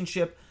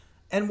relationship?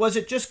 And was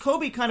it just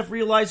Kobe kind of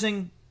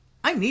realizing,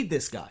 I need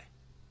this guy?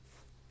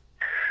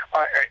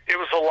 It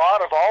was a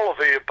lot of all of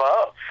the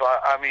above.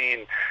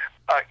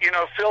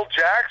 Phil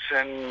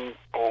Jackson,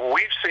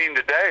 we've seen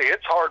today,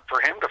 it's hard for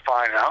him to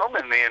find a home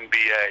in the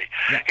NBA.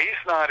 Yeah.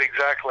 He's not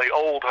exactly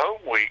old home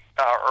week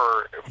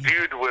or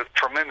viewed with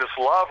tremendous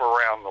love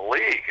around the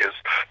league, as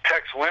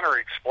Tex Winter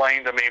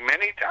explained to me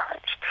many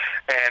times.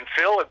 And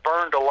Phil had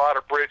burned a lot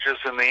of bridges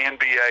in the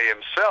NBA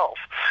himself.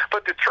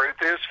 But the truth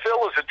is,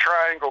 Phil is a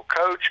triangle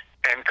coach,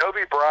 and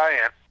Kobe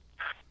Bryant,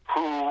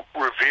 who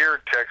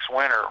revered Tex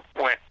Winter,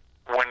 when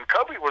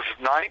Kobe was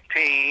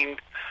 19,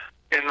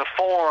 in the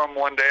Forum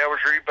one day, I was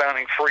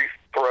rebounding free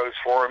throws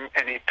for him,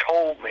 and he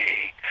told me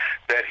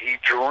that he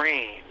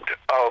dreamed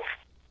of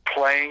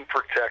playing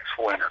for Tex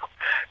Winter.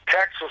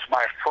 Tex was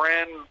my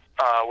friend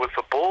with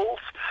the Bulls.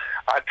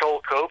 I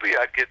told Kobe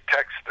I'd get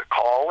Tex to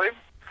call him.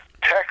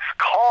 Tex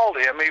called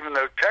him, even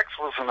though Tex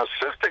was an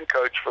assistant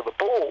coach for the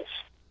Bulls.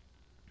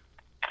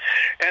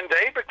 And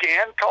they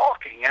began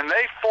talking, and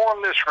they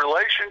formed this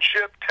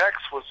relationship. Tex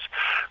was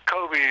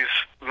Kobe's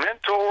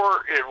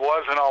mentor. It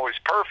wasn't always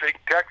perfect.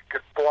 Tex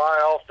could fly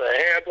off the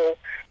handle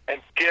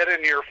and get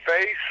in your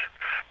face,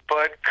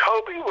 but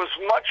Kobe was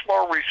much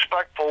more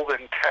respectful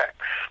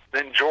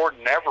than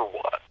Jordan ever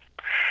was.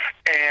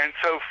 And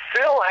so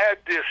Phil had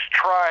this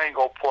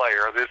triangle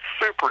player, this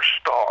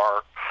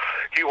superstar.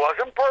 He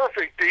wasn't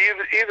perfect,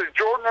 either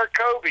Jordan or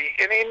Kobe.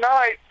 Any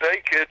night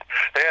they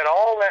had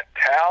all that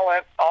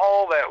talent,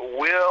 all that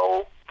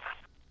will,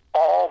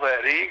 all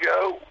that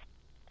ego,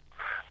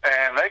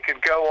 and they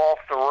could go off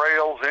the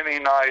rails any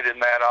night in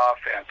that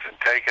offense and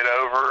take it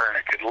over, and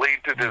it could lead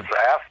to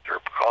disaster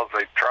because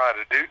they try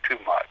to do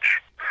too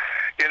much.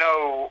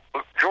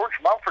 George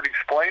Mumford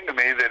explained to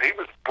me that he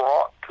was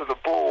brought to the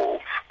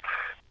Bulls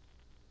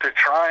to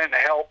try and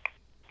help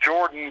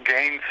Jordan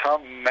gain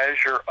some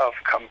measure of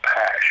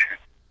compassion,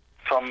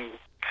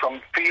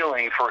 some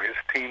feeling for his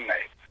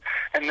teammates,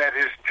 and that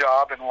his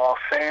job in Los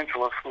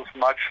Angeles was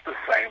much the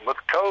same with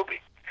Kobe,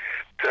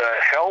 to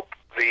help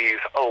these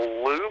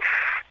aloof,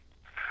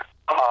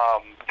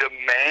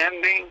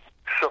 demanding,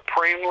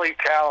 supremely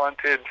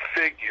talented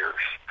figures,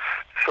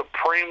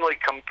 supremely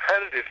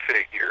competitive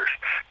figures,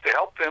 to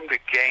help them to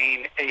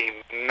gain a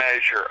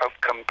measure of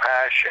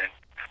compassion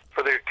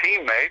for their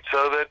teammates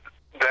so that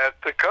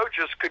the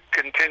coaches could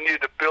continue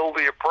to build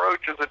the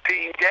approach of the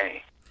team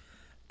game.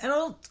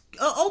 And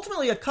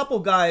ultimately, a couple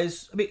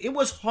guys, it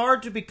was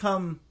hard to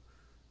become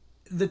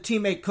the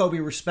teammate Kobe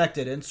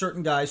respected, and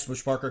certain guys,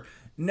 Smush Parker,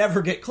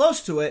 never get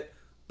close to it,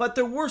 but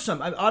there were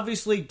some.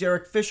 Obviously,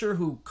 Derek Fisher,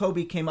 who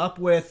Kobe came up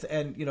with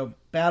and,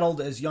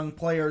 battled as young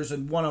players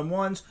and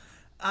one-on-ones.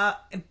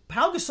 And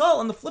Pau Gasol,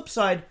 on the flip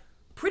side,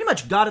 pretty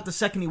much got it the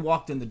second he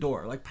walked in the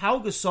door. Like, Pau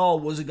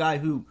Gasol was a guy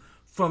who,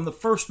 from the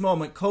first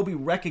moment, Kobe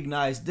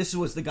recognized this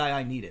was the guy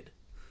I needed.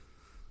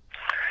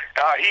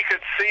 He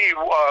could see,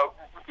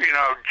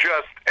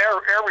 just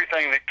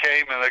everything that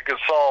came in the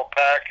Gasol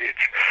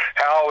package,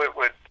 how it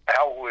would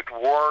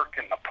work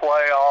in the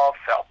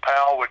playoffs, how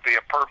Pau would be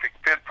a perfect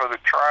fit for the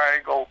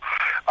triangle,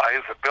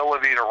 his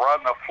ability to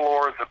run the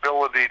floor, his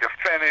ability to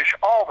finish,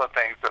 all the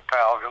things that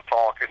Pau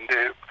Gasol can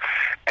do.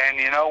 And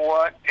you know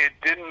what? It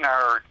didn't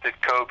hurt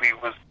that Kobe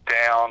was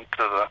down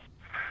to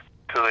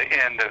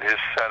the end of his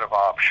set of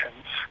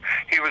options.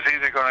 He was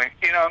either going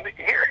to,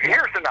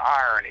 here's an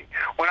irony.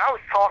 When I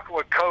was talking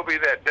with Kobe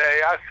that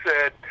day, I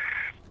said,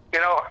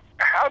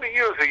 how do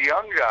you as a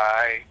young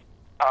guy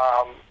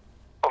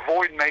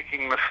avoid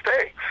making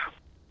mistakes?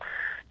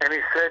 And he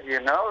said, you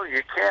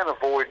can't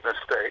avoid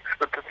mistakes,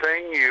 but the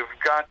thing you've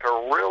got to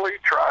really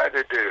try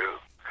to do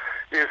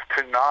is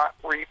to not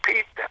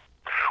repeat them.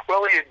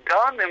 Well, he had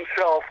done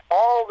himself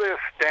all this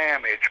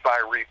damage by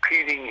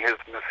repeating his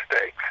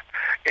mistakes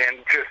and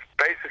just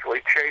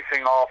basically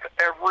chasing off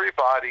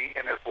everybody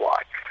in his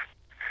life.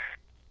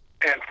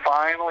 And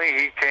finally,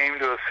 he came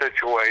to a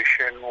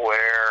situation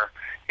where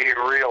he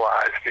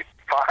realized it.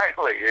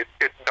 Finally,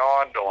 it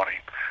dawned on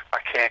him, I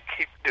can't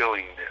keep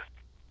doing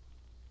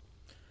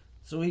this.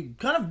 So he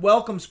kind of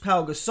welcomes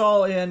Pau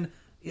Gasol in.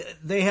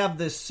 They have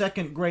this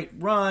second great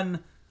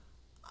run.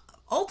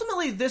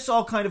 Ultimately, this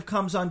all kind of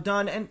comes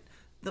undone, and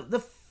the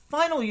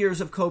final years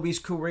of Kobe's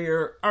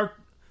career are,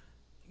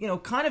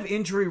 kind of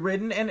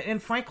injury-ridden,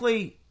 and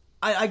frankly,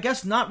 I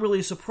guess not really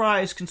a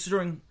surprise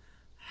considering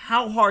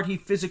how hard he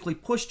physically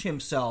pushed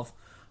himself.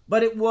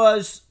 But it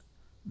was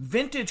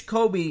vintage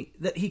Kobe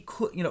that he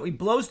could, he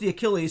blows the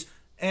Achilles,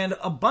 and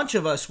a bunch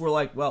of us were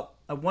like, well,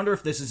 I wonder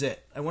if this is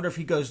it. I wonder if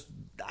he goes,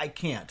 I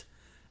can't.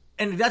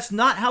 And that's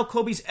not how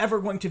Kobe's ever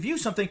going to view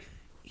something.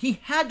 He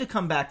had to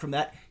come back from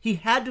that. He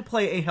had to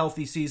play a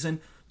healthy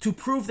season to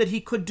prove that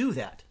he could do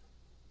that.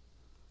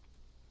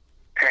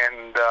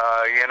 And,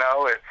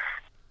 it's,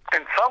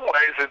 in some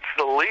ways, it's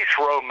the least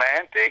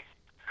romantic,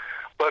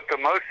 but the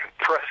most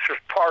impressive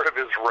part of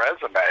his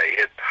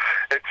resume.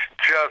 It's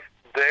just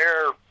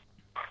the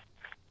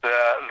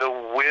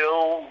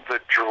will, the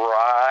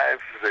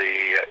drive,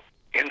 the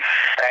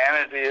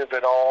insanity of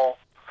it all,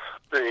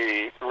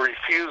 the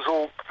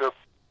refusal to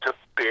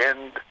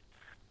bend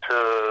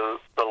to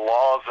the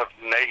laws of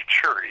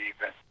nature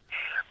even.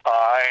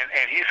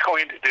 And he's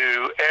going to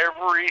do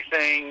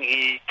everything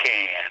he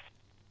can.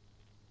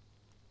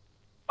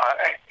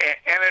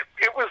 And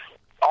it was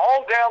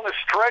all down the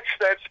stretch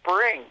that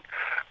spring.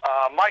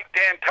 Mike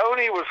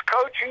D'Antoni was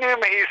coaching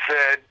him. He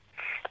said,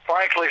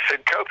 frankly,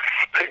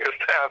 Kobe's the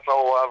biggest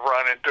asshole I've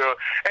run into.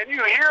 And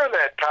you hear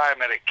that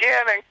time and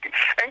again.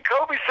 And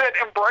Kobe said,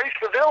 embrace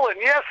the villain.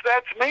 Yes,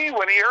 that's me.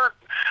 When he heard,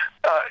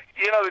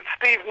 that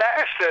Steve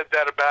Nash said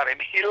that about him,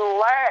 he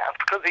laughed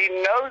because he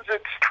knows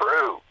it's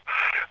true.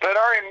 But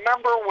I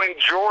remember when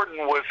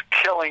Jordan was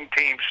killing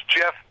teams,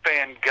 Jeff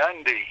Van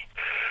Gundy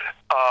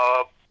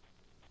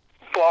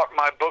bought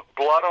my book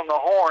Blood on the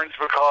Horns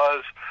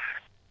because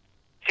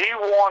he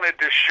wanted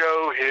to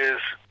show his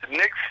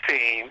Knicks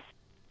team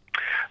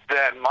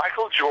that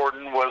Michael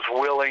Jordan was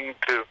willing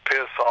to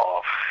piss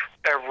off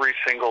every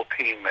single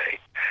teammate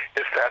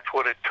if that's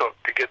what it took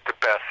to get the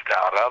best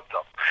out of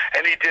them.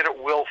 And he did it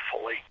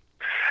willfully.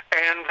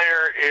 And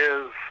there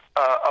is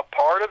a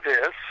part of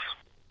this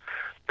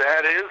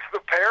that is the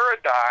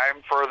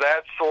paradigm for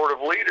that sort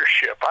of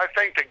leadership. I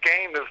think the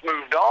game has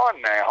moved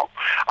on now.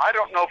 I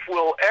don't know if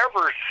we'll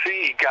ever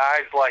see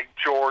guys like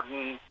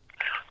Jordan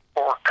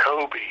or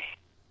Kobe.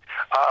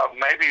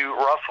 Maybe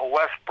Russell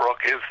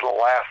Westbrook is the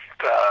last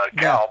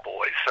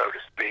cowboy, so to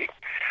speak.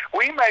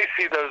 We may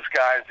see those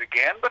guys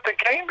again, but the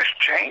game has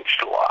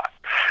changed a lot.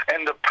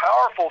 And the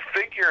powerful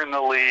figure in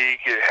the league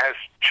has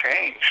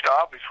changed,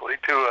 obviously,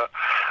 to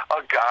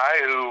a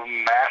guy who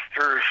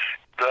masters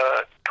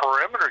the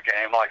perimeter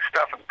game like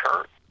Stephen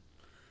Curry.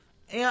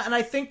 Yeah, and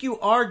I think you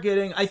are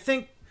getting...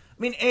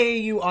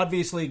 AAU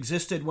obviously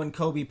existed when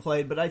Kobe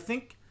played, but I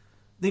think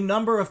the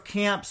number of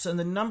camps and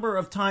the number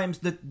of times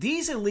that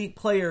these elite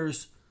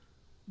players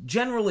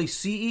generally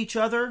see each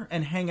other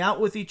and hang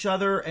out with each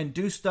other and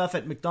do stuff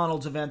at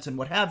McDonald's events and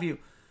what have you.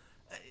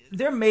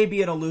 There may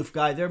be an aloof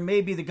guy. There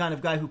may be the kind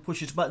of guy who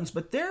pushes buttons,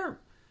 but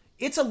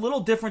it's a little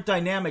different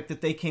dynamic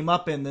that they came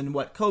up in than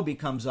what Kobe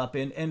comes up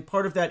in. And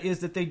part of that is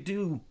that they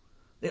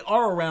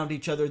are around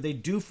each other. They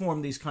do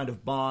form these kind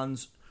of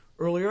bonds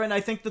earlier. And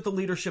I think that the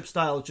leadership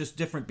style is just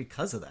different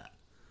because of that.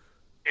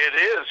 It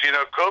is.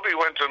 Kobe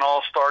went to an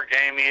all-star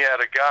game. He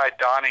had a guy,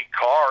 Donnie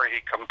Carr, he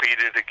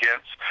competed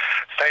against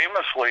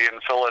famously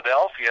in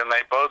Philadelphia, and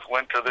they both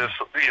went to this,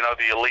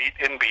 the elite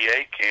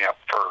NBA camp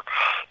for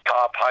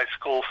top high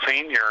school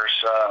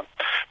seniors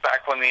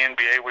back when the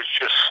NBA was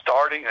just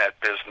starting that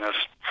business.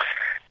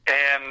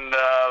 And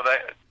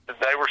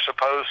they were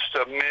supposed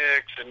to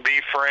mix and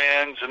be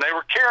friends, and they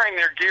were carrying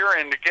their gear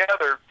in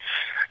together.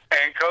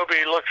 And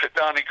Kobe looks at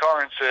Donnie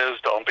Carr and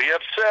says, "Don't be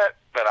upset,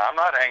 but I'm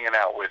not hanging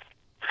out with you.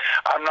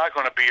 I'm not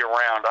going to be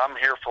around. I'm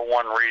here for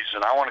one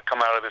reason. I want to come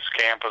out of this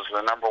camp as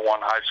the number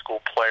one high school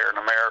player in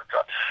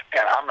America,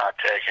 and I'm not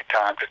taking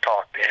time to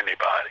talk to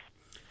anybody."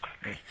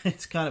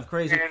 It's kind of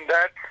crazy. And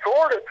that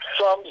sort of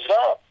sums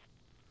up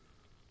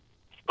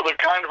the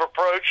kind of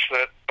approach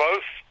that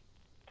both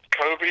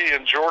Kobe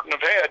and Jordan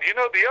have had.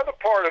 The other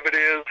part of it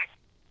is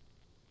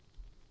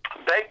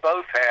they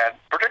both had,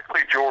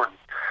 particularly Jordan,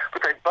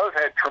 but they both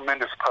had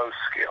tremendous post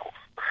skills.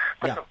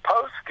 But the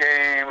post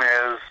game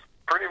is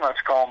pretty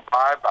much gone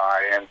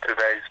bye-bye in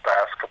today's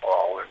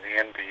basketball in the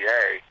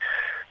NBA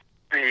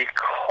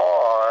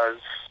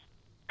because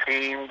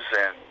teams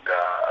and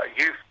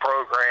youth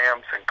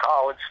programs and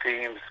college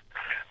teams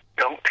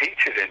don't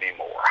teach it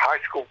anymore.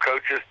 High school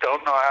coaches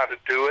don't know how to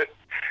do it,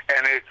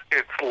 and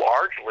it's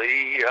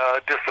largely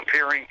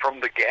disappearing from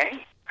the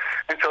game.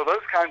 And so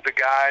those kinds of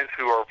guys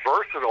who are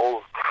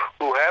versatile,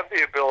 who have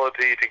the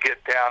ability to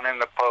get down in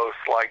the post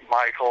like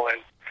Michael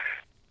and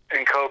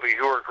Kobe,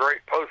 who are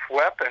great post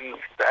weapons,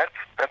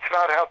 that's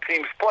not how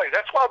teams play.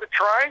 That's why the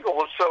triangle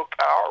was so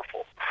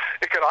powerful.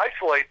 It could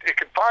isolate, it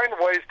could find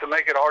ways to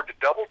make it hard to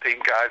double team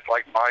guys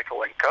like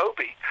Michael and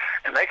Kobe,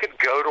 and they could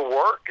go to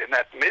work in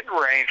that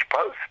mid-range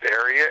post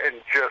area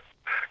and just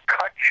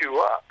cut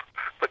you up.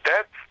 But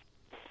that's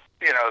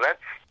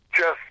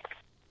just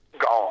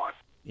gone.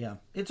 Yeah,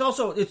 it's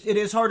also it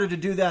is harder to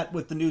do that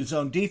with the new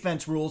zone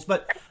defense rules.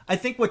 But I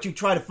think what you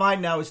try to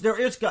find now is there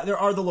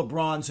are the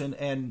LeBrons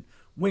and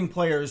wing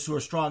players who are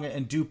strong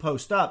and do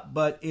post up,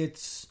 but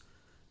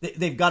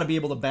they've got to be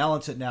able to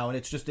balance it now, and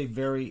it's just a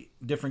very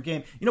different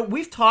game.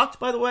 We've talked,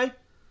 by the way,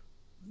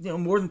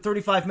 more than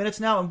 35 minutes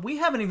now, and we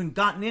haven't even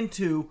gotten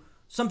into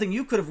something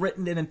you could have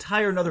written an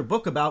entire another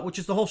book about, which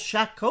is the whole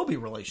Shaq-Kobe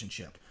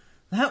relationship.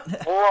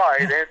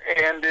 Right,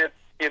 and it,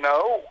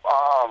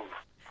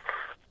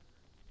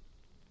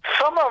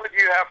 some of it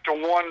you have to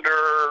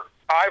wonder.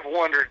 I've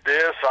wondered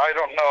this. I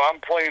don't know. I'm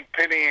playing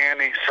Penny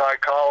Ante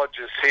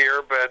psychologist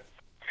here, but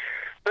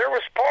there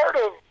was part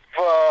of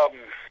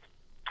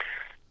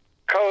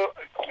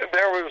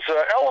there was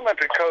an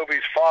element of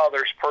Kobe's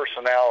father's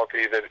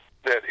personality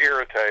that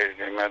irritated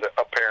him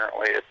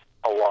apparently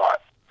a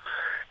lot.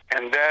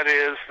 and that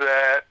is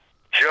that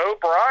Joe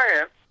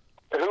Bryant,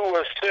 who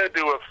was said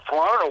to have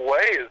thrown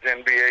away his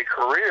NBA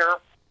career,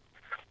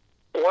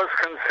 was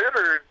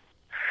considered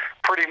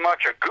pretty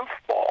much a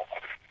goofball.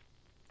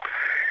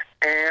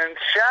 And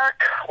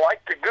Shaq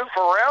liked to goof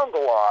around a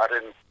lot.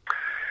 And,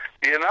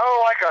 you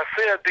know, like I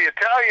said, the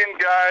Italian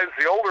guys,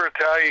 the older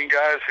Italian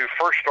guys who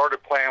first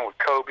started playing with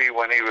Kobe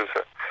when he was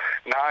a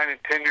 9 and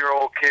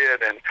 10-year-old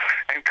kid, and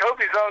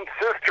Kobe's own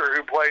sister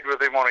who played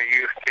with him on a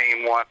youth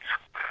team once,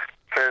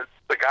 said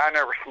the guy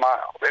never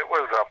smiled. It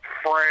was a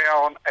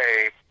frown,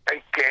 a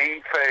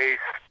game face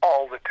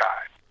all the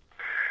time.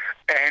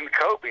 And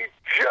Kobe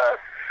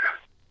just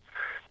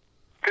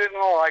didn't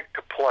like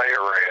to play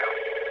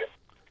around.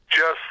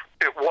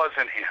 It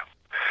wasn't him.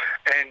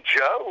 And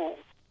Joe,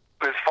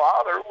 his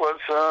father, was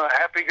a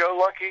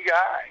happy-go-lucky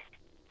guy.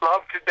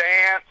 Loved to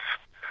dance,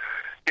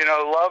 you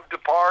know, loved to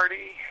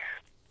party.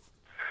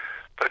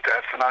 But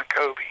that's not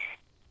Kobe.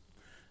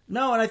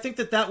 No, and I think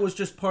that was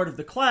just part of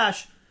the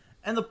clash.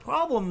 And the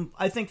problem,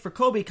 I think, for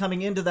Kobe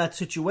coming into that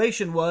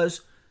situation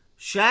was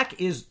Shaq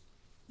is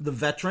the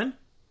veteran.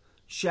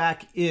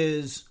 Shaq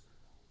is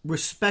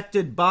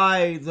respected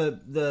by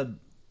the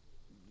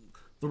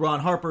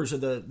Ron Harpers or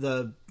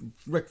the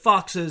Rick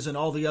Foxes and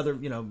all the other,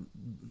 you know,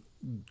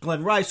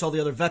 Glenn Rice, all the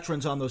other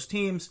veterans on those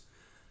teams.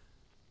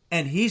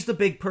 And he's the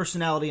big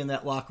personality in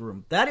that locker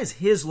room. That is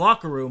his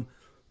locker room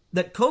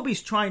that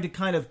Kobe's trying to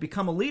kind of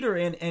become a leader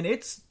in, and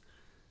it's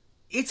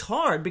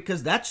hard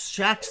because that's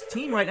Shaq's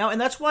team right now, and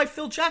that's why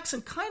Phil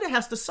Jackson kind of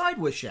has to side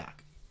with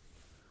Shaq.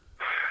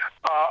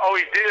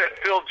 He did.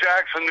 Phil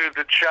Jackson knew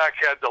that Shaq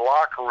had the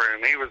locker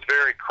room. He was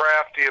very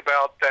crafty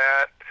about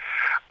that.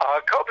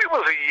 Kobe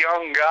was a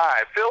young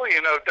guy. Phil,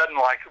 you know, doesn't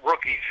like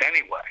rookies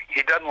anyway.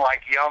 He doesn't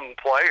like young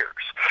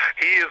players.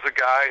 He is a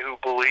guy who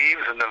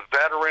believes in the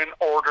veteran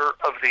order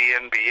of the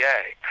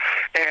NBA.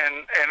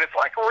 And it's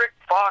like Rick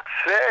Fox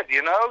said,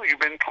 you know, you've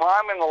been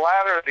climbing the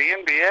ladder of the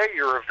NBA,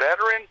 you're a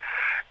veteran,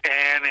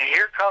 and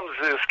here comes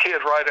this kid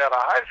right out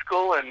of high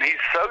school, and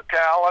he's so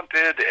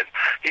talented, and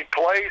he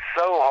plays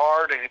so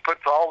hard, and he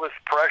puts all this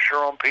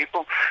pressure on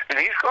people, and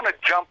he's going to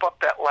jump up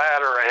that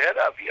ladder ahead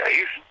of you.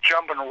 He's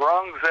jumping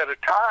rungs at a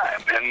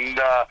time. And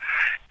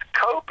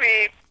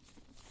Kobe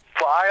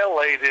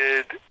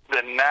violated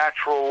the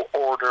natural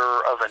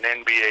order of an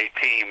NBA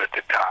team at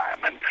the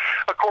time. And,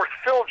 of course,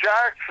 Phil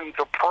Jackson's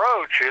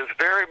approach is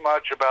very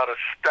much about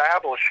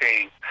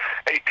establishing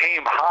a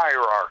team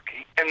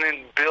hierarchy and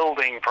then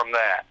building from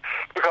that.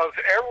 Because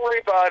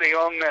everybody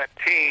on that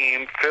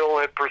team, Phil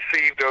had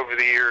perceived over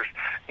the years,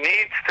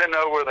 needs to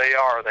know where they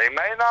are. They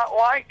may not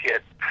like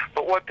it,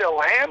 but what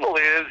they'll handle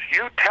is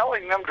you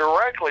telling them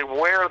directly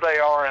where they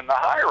are in the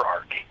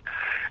hierarchy.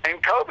 And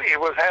Kobe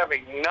was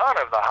having none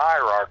of the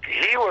hierarchy.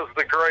 He was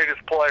the greatest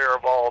player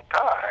of all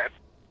time.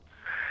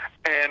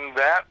 And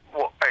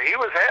he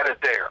was headed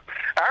there.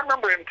 I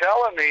remember him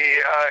telling me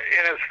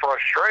in his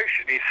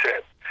frustration, he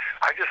said,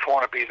 I just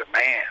want to be the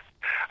man.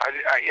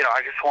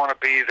 I just want to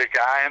be the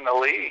guy in the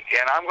league,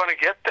 and I'm going to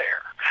get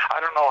there.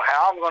 I don't know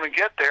how I'm going to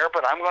get there,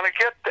 but I'm going to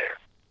get there.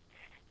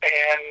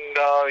 And,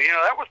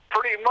 that was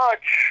pretty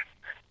much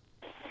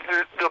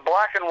the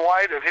black and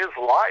white of his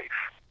life.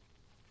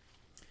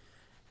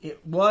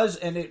 It was,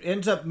 and it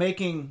ends up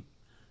making,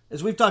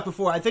 as we've talked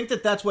before, I think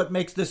that's what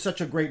makes this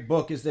such a great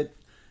book, is that,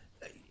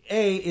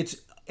 it's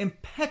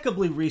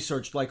impeccably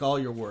researched like all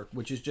your work,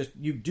 which is just,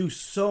 you do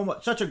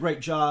such a great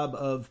job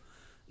of,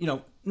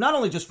 not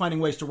only just finding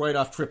ways to write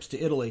off trips to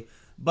Italy,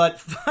 but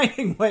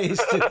finding ways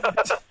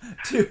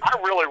to I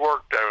really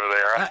worked over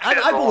there.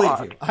 I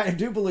believe you. I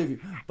do believe you.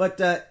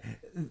 But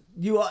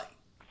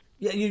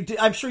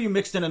I'm sure you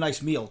mixed in a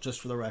nice meal,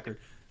 just for the record.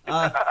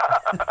 Yeah.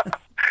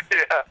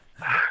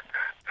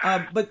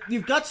 But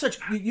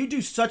you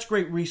do such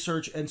great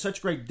research and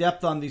such great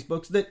depth on these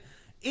books that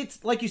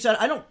it's, like you said,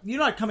 you're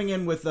not coming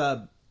in with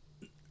an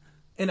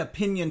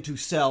opinion to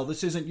sell.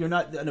 You're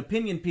not an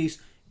opinion piece.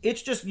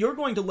 It's just, you're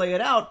going to lay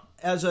it out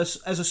as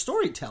a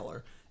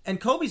storyteller. And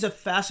Kobe's a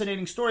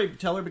fascinating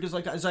storyteller because,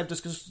 like, as I've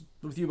discussed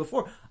with you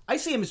before, I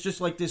see him as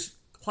just like this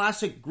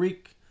classic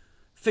Greek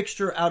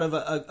fixture out of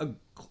a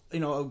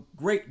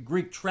great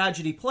Greek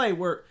tragedy play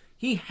where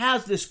he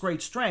has this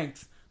great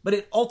strength, but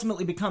it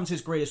ultimately becomes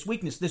his greatest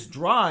weakness. This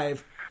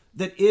drive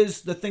that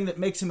is the thing that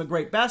makes him a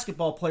great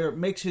basketball player,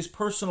 makes his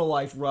personal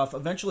life rough,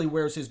 eventually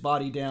wears his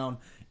body down.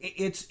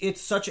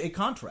 It's such a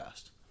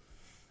contrast.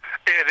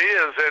 It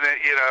is, and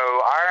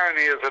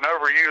irony is an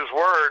overused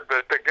word,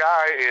 but the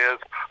guy is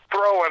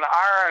throwing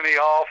irony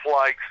off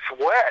like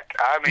sweat.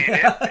 I mean,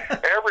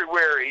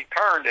 everywhere he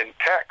turned, and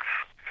Tex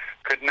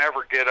could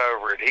never get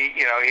over it. He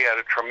had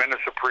a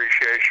tremendous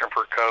appreciation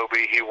for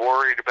Kobe. He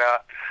worried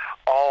about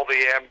all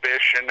the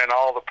ambition and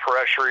all the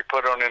pressure he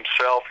put on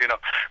himself.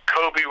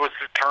 Kobe was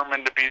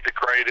determined to be the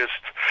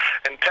greatest,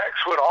 and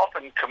Tex would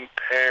often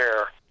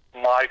compare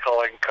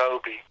Michael and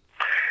Kobe.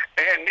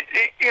 And,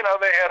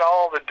 they had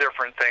all the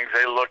different things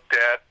they looked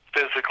at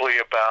physically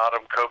about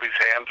him. Kobe's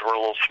hands were a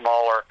little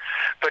smaller.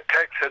 But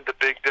Tex said the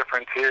big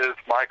difference is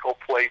Michael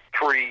played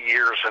 3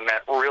 years in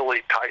that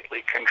really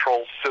tightly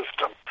controlled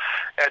system.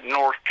 at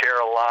North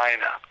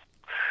Carolina.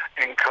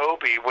 And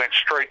Kobe went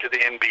straight to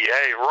the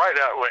NBA right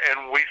out.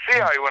 And we see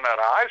how he went out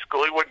of high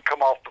school. He wouldn't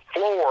come off the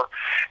floor.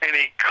 And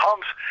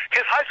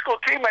his high school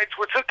teammates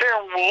would sit there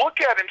and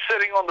look at him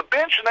sitting on the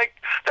bench, and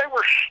they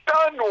were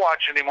stunned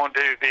watching him on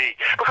TV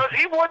because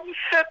he wouldn't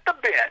sit the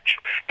bench.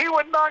 He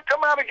would not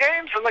come out of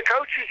games, and the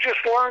coaches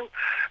just learned,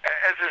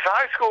 as his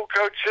high school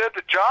coach said,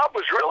 the job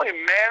was really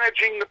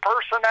managing the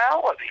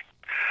personality.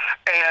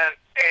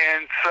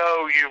 And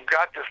so you've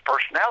got this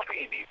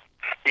personality, and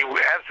he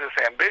has this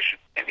ambition,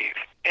 and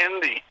he's in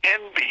the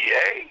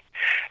NBA,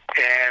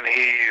 and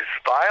he's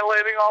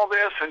violating all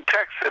this. And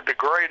Tex said the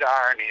great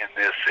irony in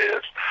this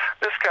is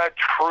this guy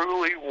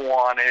truly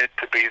wanted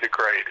to be the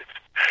greatest.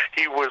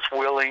 He was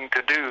willing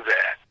to do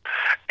that.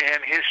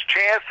 And his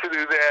chance to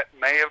do that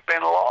may have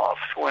been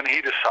lost when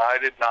he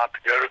decided not to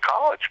go to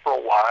college for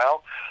a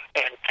while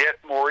and get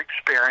more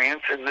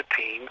experience in the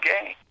team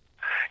game.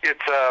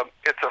 It's a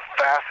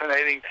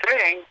fascinating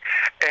thing,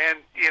 and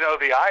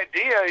the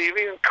idea,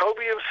 even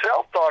Kobe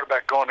himself thought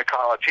about going to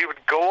college. He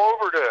would go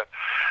over to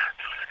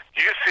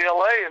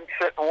UCLA and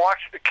sit and watch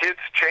the kids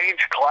change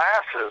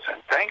classes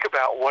and think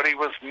about what he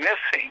was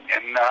missing.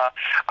 And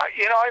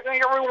I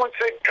think everyone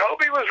said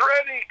Kobe was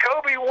ready,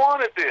 Kobe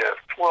wanted this.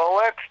 Well,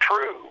 that's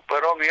true,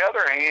 but on the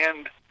other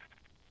hand,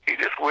 he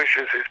just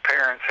wishes his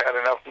parents had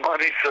enough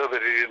money so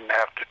that he didn't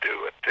have to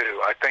do it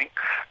too. I think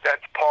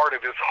that's part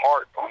of his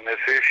heart on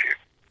this issue.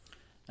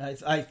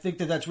 I think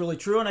that's really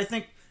true, and I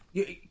think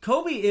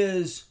Kobe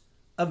is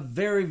a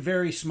very,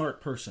 very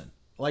smart person.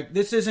 Like,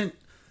 this isn't...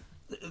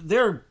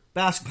 There are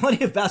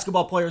plenty of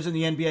basketball players in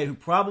the NBA who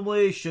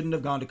probably shouldn't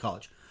have gone to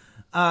college.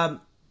 Right,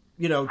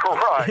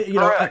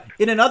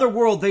 in another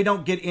world, they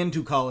don't get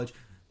into college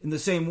in the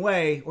same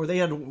way, or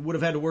they would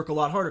have had to work a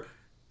lot harder.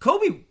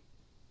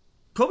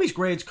 Kobe's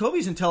grades,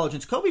 Kobe's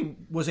intelligence, Kobe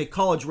was a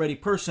college-ready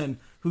person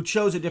who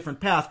chose a different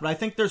path, but I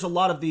think there's a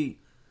lot of the...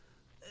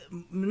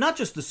 not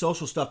just the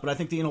social stuff, but I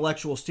think the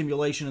intellectual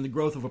stimulation and the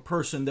growth of a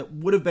person that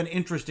would have been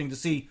interesting to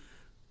see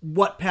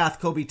what path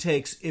Kobe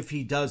takes if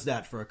he does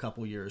that for a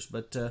couple years.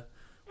 But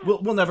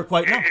we'll never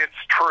quite know.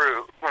 It's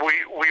true.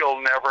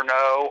 We'll never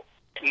know.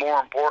 More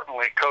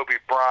importantly, Kobe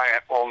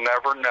Bryant will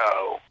never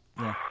know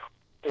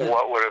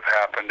what would have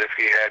happened if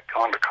he had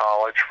gone to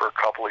college for a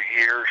couple of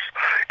years.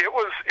 It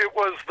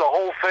was the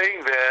whole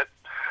thing that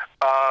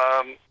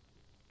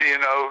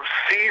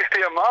seized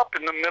him up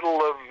in the middle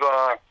of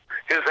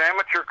his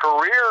amateur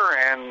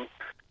career and,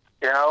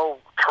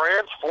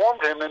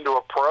 transformed him into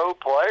a pro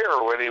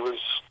player when he was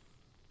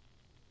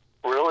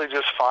really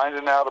just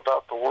finding out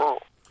about the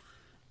world.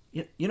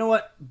 You know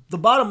what? The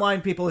bottom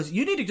line, people, is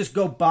you need to just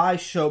go buy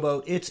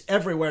Showboat. It's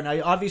everywhere. Now,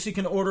 you obviously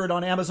can order it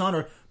on Amazon,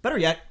 or better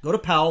yet, go to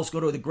Powell's, go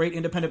to the great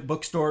independent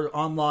bookstore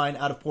online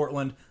out of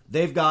Portland.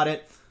 They've got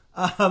it.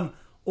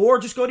 Or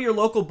just go to your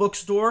local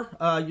bookstore.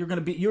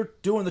 You're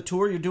doing the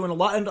tour. You're doing a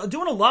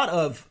lot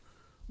of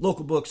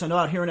local books. I know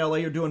out here in LA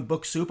you're doing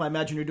Book Soup. I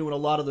imagine you're doing a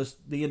lot of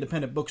the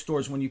independent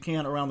bookstores when you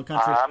can around the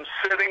country. I'm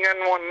sitting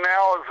in one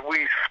now as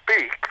we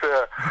speak.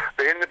 The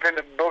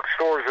independent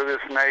bookstores of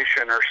this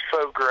nation are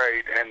so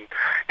great, and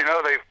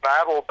they've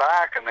battled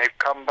back and they've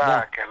come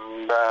back,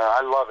 and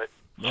I love it.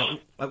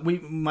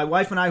 My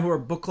wife and I, who are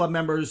book club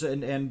members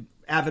and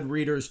avid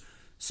readers,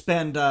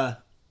 spend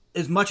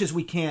as much as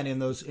we can in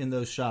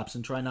those shops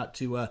and try not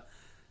to.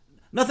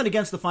 Nothing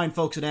against the fine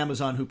folks at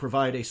Amazon who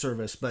provide a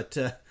service, but.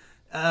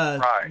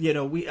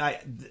 Right.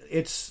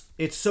 It's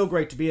so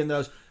great to be in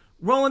those.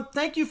 Roland,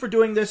 thank you for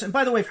doing this. And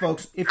by the way,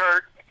 folks,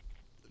 Kurt,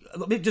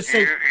 let me just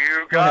say,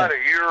 you got it.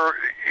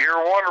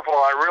 You're wonderful.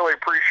 I really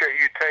appreciate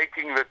you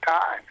taking the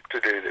time to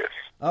do this.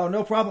 Oh,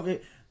 no problem.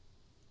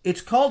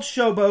 It's called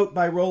Showboat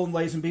by Roland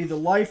Lazenby, The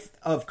Life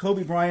of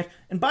Kobe Bryant.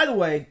 And by the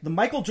way, the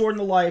Michael Jordan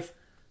The Life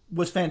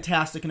was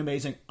fantastic and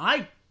amazing.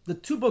 The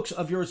two books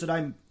of yours that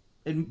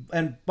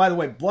and by the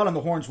way, Blood on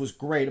the Horns was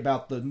great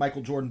about the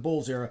Michael Jordan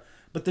Bulls era.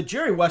 But the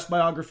Jerry West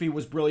biography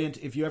was brilliant.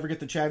 If you ever get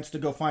the chance to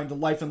go find The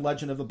Life and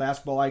Legend of a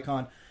Basketball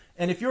Icon.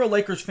 And if you're a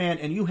Lakers fan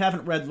and you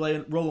haven't read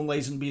Roland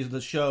Lazenby's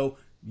The Show,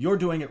 you're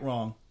doing it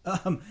wrong.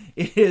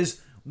 It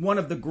is one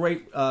of the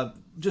great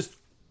just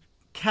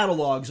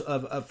catalogs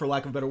of, for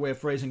lack of a better way of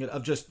phrasing it,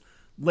 of just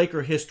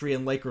Laker history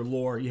and Laker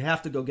lore. You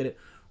have to go get it.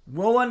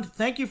 Roland,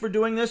 thank you for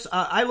doing this.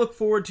 I look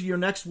forward to your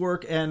next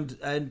work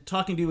and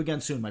talking to you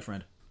again soon, my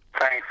friend.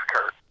 Thanks,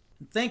 Kurt.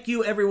 Thank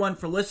you, everyone,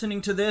 for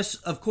listening to this.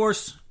 Of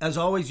course, as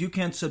always, you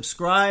can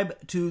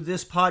subscribe to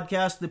this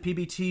podcast, the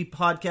PBT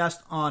Podcast,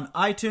 on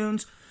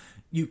iTunes.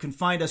 You can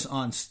find us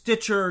on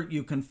Stitcher.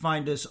 You can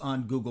find us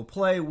on Google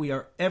Play. We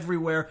are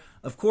everywhere.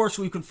 Of course,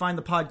 we can find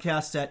the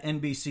podcasts at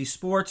NBC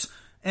Sports.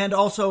 And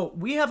also,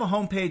 we have a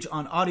homepage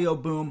on Audio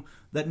Boom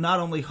that not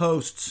only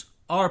hosts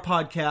our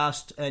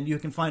podcast, and you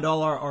can find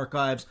all our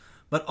archives,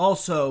 but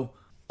also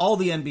all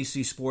the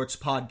NBC Sports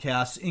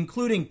podcasts,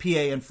 including PA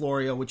and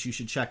Florio, which you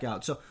should check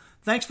out. So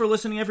thanks for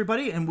listening,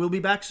 everybody, and we'll be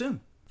back soon.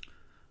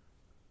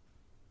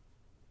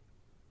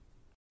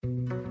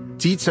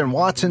 Dietz &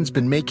 Watson's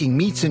been making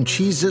meats and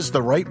cheeses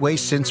the right way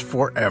since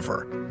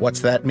forever. What's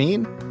that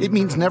mean? It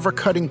means never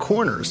cutting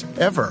corners,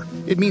 ever.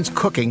 It means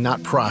cooking,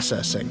 not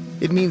processing.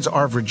 It means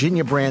our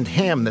Virginia brand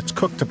ham that's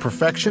cooked to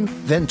perfection,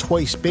 then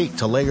twice baked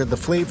to layer the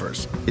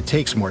flavors. It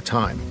takes more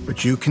time,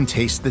 but you can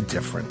taste the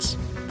difference.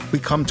 We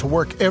come to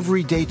work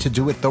every day to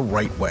do it the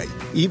right way,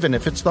 even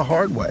if it's the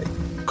hard way.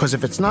 Because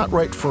if it's not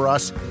right for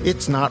us,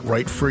 it's not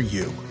right for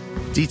you.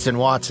 Dietz &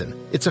 Watson,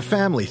 it's a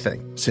family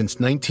thing since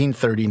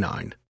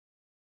 1939.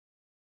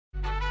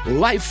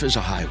 Life is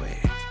a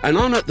highway, and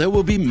on it there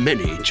will be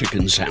many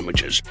chicken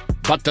sandwiches.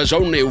 But there's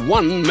only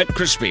one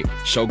McCrispy.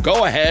 So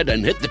go ahead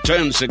and hit the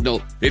turn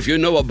signal if you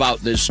know about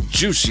this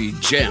juicy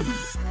gem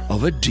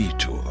of a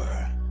detour.